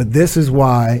 But this is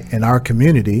why in our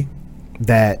community,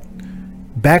 that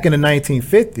back in the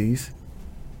 1950s,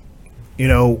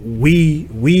 we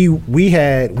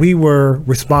were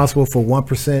responsible for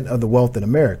 1% of the wealth in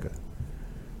America.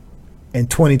 In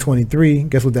 2023,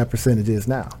 guess what that percentage is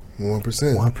now? 1%.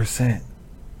 1%.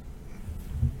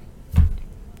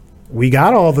 We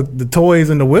got all the toys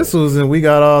and the whistles and we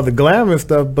got all the glamour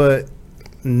stuff, but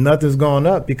nothing's gone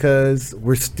up because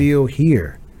we're still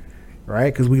here,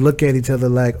 right? Because we look at each other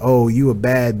like, oh, you a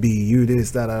bad bee, you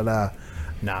this, da-da-da.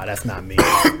 Nah, that's not me.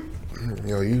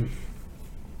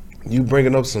 You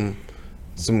bringing up some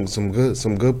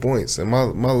good points. And my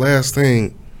last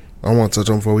thing I want to touch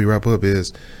on before we wrap up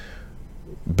is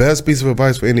best piece of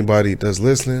advice for anybody that's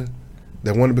listening,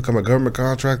 that want to become a government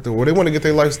contractor, or they want to get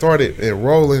their life started and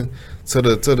rolling to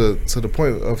the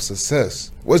point of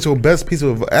success. What's your best piece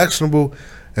of actionable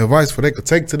advice for they could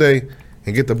take today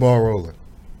and get the ball rolling?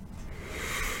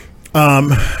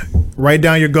 Write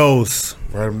down your goals.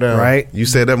 Write them down. Right. You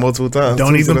said that multiple times.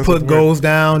 Don't even put goals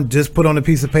down. Just put on a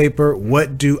piece of paper.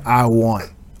 What do I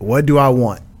want? What do I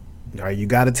want? All right, you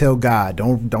got to tell God.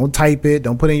 Don't type it.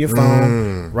 Don't put it in your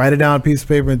phone. Write it down on a piece of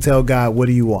paper and tell God, what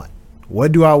do you want?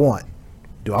 What do I want?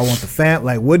 Do I want the fam?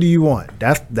 Like, what do you want?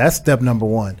 That's step number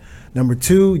one. Number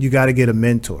two, you got to get a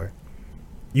mentor.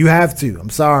 You have to. I'm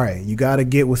sorry. You got to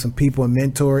get with some people and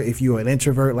mentor. If you're an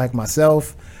introvert like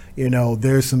myself,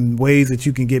 there's some ways that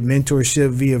you can get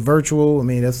mentorship via virtual. I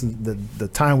mean, that's the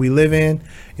time we live in,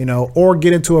 or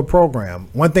get into a program.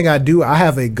 One thing I do, I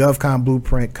have a GovCon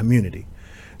Blueprint community.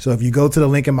 So if you go to the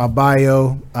link in my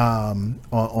bio on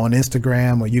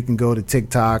Instagram, or you can go to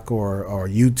TikTok or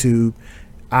YouTube,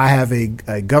 I have a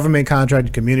government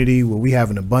contracted community where we have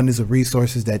an abundance of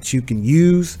resources that you can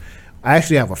use. I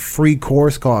actually have a free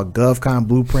course called GovCon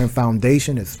Blueprint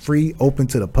Foundation. It's free, open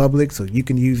to the public, so you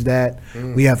can use that.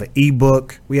 We have an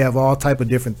ebook. We have all type of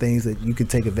different things that you can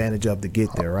take advantage of to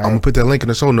get there, right? I'm going to put that link in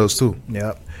the show notes too.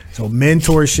 Yep. So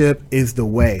mentorship is the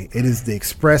way. It is the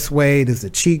express way. It is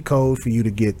the cheat code for you to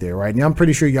get there, right? Now, I'm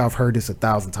pretty sure y'all have heard this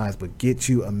 1,000 times, but get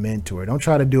you a mentor. Don't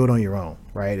try to do it on your own,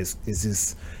 right? It's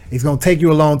going to take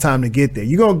you a long time to get there.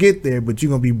 You're going to get there, but you're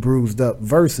going to be bruised up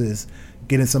versus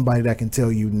getting somebody that can tell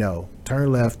you no,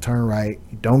 turn left, turn right,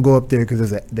 don't go up there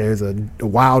because there's a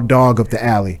wild dog up the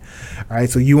alley. All right,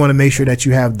 so you want to make sure that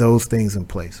you have those things in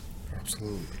place.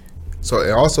 Absolutely. So,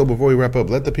 and also before we wrap up,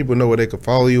 let the people know where they can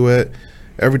follow you at.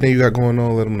 Everything you got going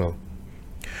on, let them know.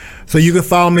 So you can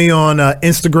follow me on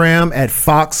Instagram at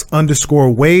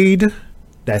Fox_Wade.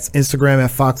 That's Instagram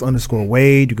at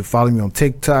Fox_Wade. You can follow me on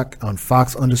TikTok on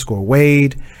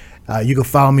Fox_Wade. You can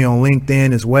follow me on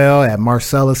LinkedIn as well at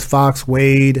Marcellus Fox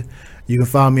Wade. You can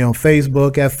follow me on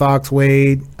Facebook at Fox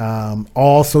Wade.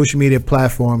 All social media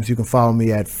platforms, you can follow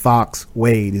me at Fox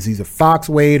Wade. It's either Fox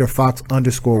Wade or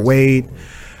Fox_Wade.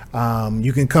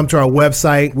 You can come to our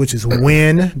website, which is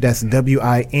WIN, that's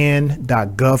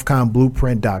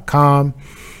WIN.govconblueprint.com.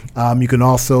 You can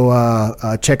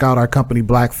also check out our company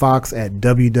Black Fox at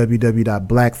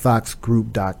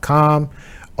www.blackfoxgroup.com.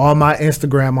 On my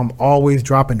Instagram, I'm always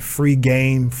dropping free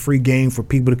game for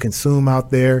people to consume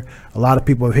out there. A lot of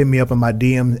people have hit me up in my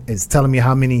DM. It's telling me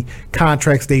how many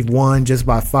contracts they've won just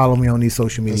by following me on these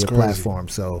social media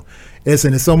platforms. So,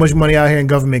 listen, there's so much money out here in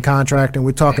government contracting.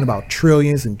 We're talking about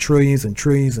trillions and trillions and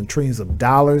trillions and trillions of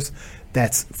dollars.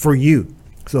 That's for you.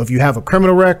 So if you have a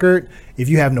criminal record, if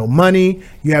you have no money,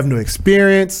 you have no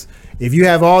experience, if you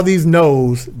have all these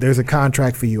no's, there's a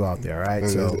contract for you out there, right?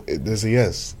 So there's a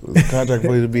yes. There's a contract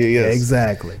for you to be a yes.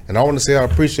 Exactly. And I want to say I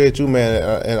appreciate you, man.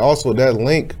 And also that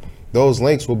link, those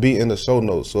links will be in the show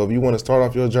notes. So if you want to start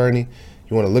off your journey,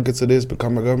 you want to look into this,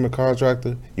 become a government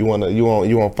contractor, you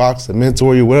want Fox to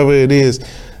mentor you, whatever it is,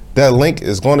 that link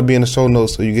is going to be in the show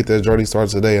notes so you get that journey started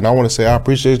today. And I want to say I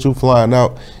appreciate you flying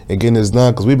out and getting this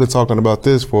done because we've been talking about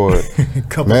this for we've been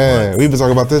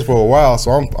talking about this for a while.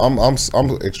 So I'm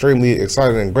extremely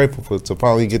excited and grateful to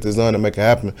finally get this done and make it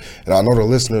happen. And I know the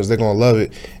listeners, they're going to love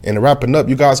it. And wrapping up,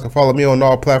 you guys can follow me on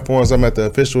all platforms. I'm at the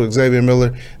official Xavier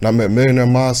Miller, and I'm at Millionaire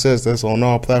Mindsets. That's on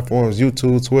all platforms: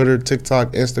 YouTube, Twitter,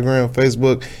 TikTok, Instagram,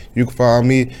 Facebook. You can follow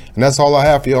me. And that's all I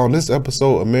have for you on this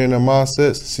episode of Millionaire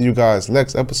Mindsets. See you guys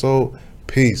next episode.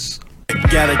 Peace.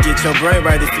 Gotta get your brain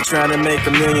right if you're trying to make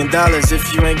 $1 million.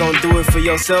 If you ain't gonna do it for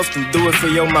yourself, then do it for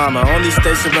your mama. Only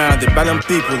stay surrounded by them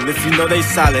people if you know they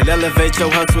solid. Elevate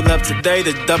your hustle up today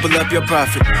to double up your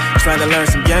profit. Trying to learn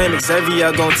some game,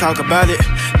 Xavier gonna talk about it.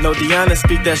 No Deanna,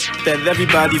 speak that shit that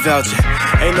everybody vouching.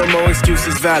 Ain't no more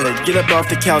excuses valid. Get up off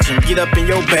the couch and get up in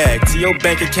your bag. To your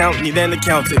bank account, need an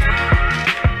accountant.